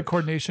 hand-eye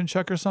coordination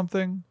check or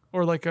something,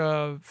 or like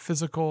a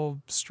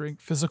physical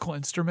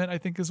instrument, I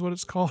think is what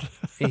it's called.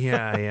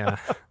 Yeah.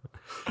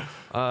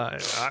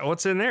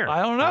 What's in there?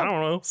 I don't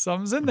know.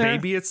 Something's in there.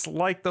 Maybe it's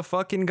like the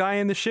fucking guy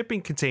in the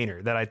shipping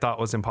container that I thought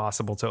was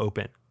impossible to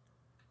open.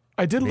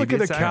 I did look Maybe at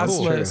the it's that cast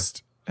cool.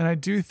 list, and I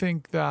do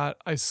think that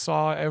I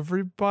saw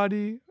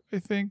everybody, I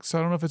think. So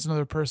I don't know if it's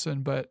another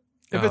person, but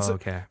if it's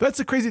okay. that's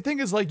the crazy thing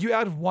is like you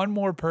add one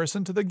more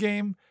person to the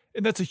game,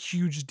 and that's a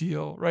huge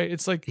deal, right?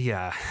 It's like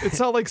Yeah. it's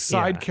not like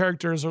side Yeah.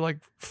 characters are like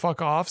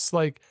fuck offs.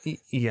 Like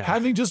Yeah.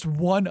 having just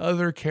one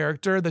other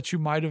character that you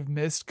might have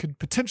missed could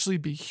potentially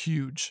be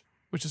huge,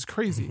 which is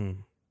crazy. Mhm.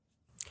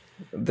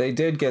 They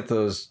did get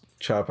those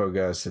Chapo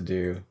guys to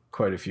do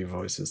quite a few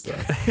voices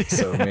though.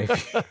 So maybe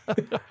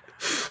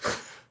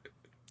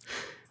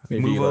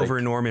Move like,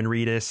 over, Norman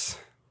Reedus.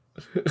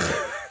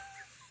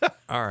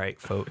 All right,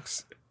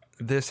 folks.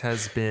 This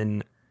has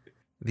been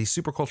the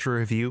Superculture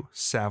Review,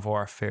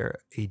 Savoir Faire,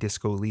 a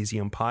Disco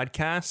Elysium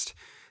podcast.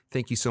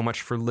 Thank you so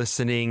much for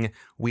listening.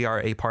 We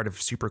are a part of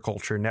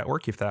Superculture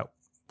Network, if that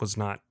was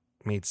not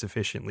made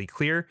sufficiently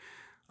clear.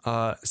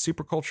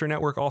 Superculture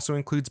Network also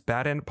includes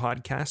Bad End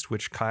Podcast,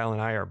 which Kyle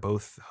and I are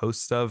both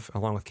hosts of,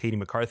 along with Katie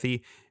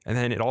McCarthy. And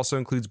then it also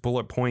includes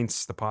Bullet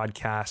Points, the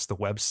podcast, the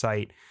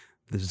website,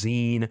 the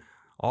zine,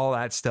 all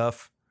that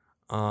stuff.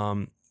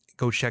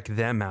 Go check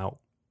them out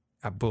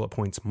at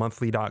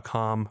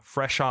bulletpointsmonthly.com.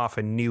 Fresh off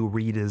a new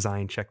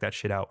redesign. Check that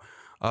shit out.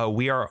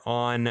 We are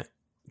on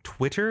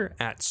Twitter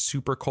at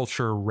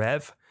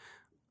SupercultureRev,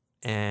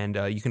 and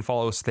you can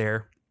follow us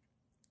there.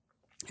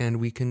 And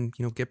we can,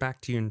 get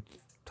back to you and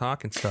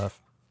talk and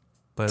stuff.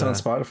 But it's on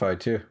Spotify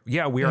too.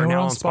 Yeah, we Yeah, are we're now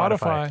on on Spotify.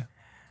 Spotify.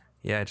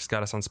 Yeah, it just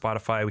got us on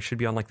Spotify. We should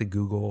be on like the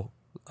Google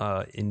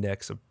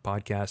index of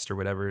podcast or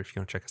whatever if you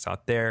want to check us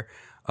out there.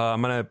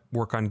 I'm going to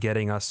work on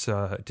getting us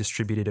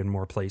distributed in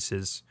more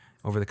places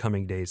over the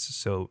coming days.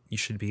 So you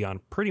should be on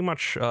pretty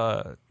much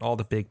all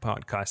the big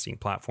podcasting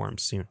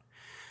platforms soon.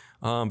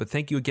 But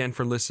thank you again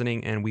for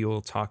listening, and we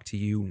will talk to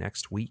you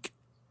next week.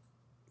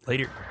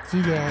 Later. See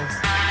you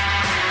guys.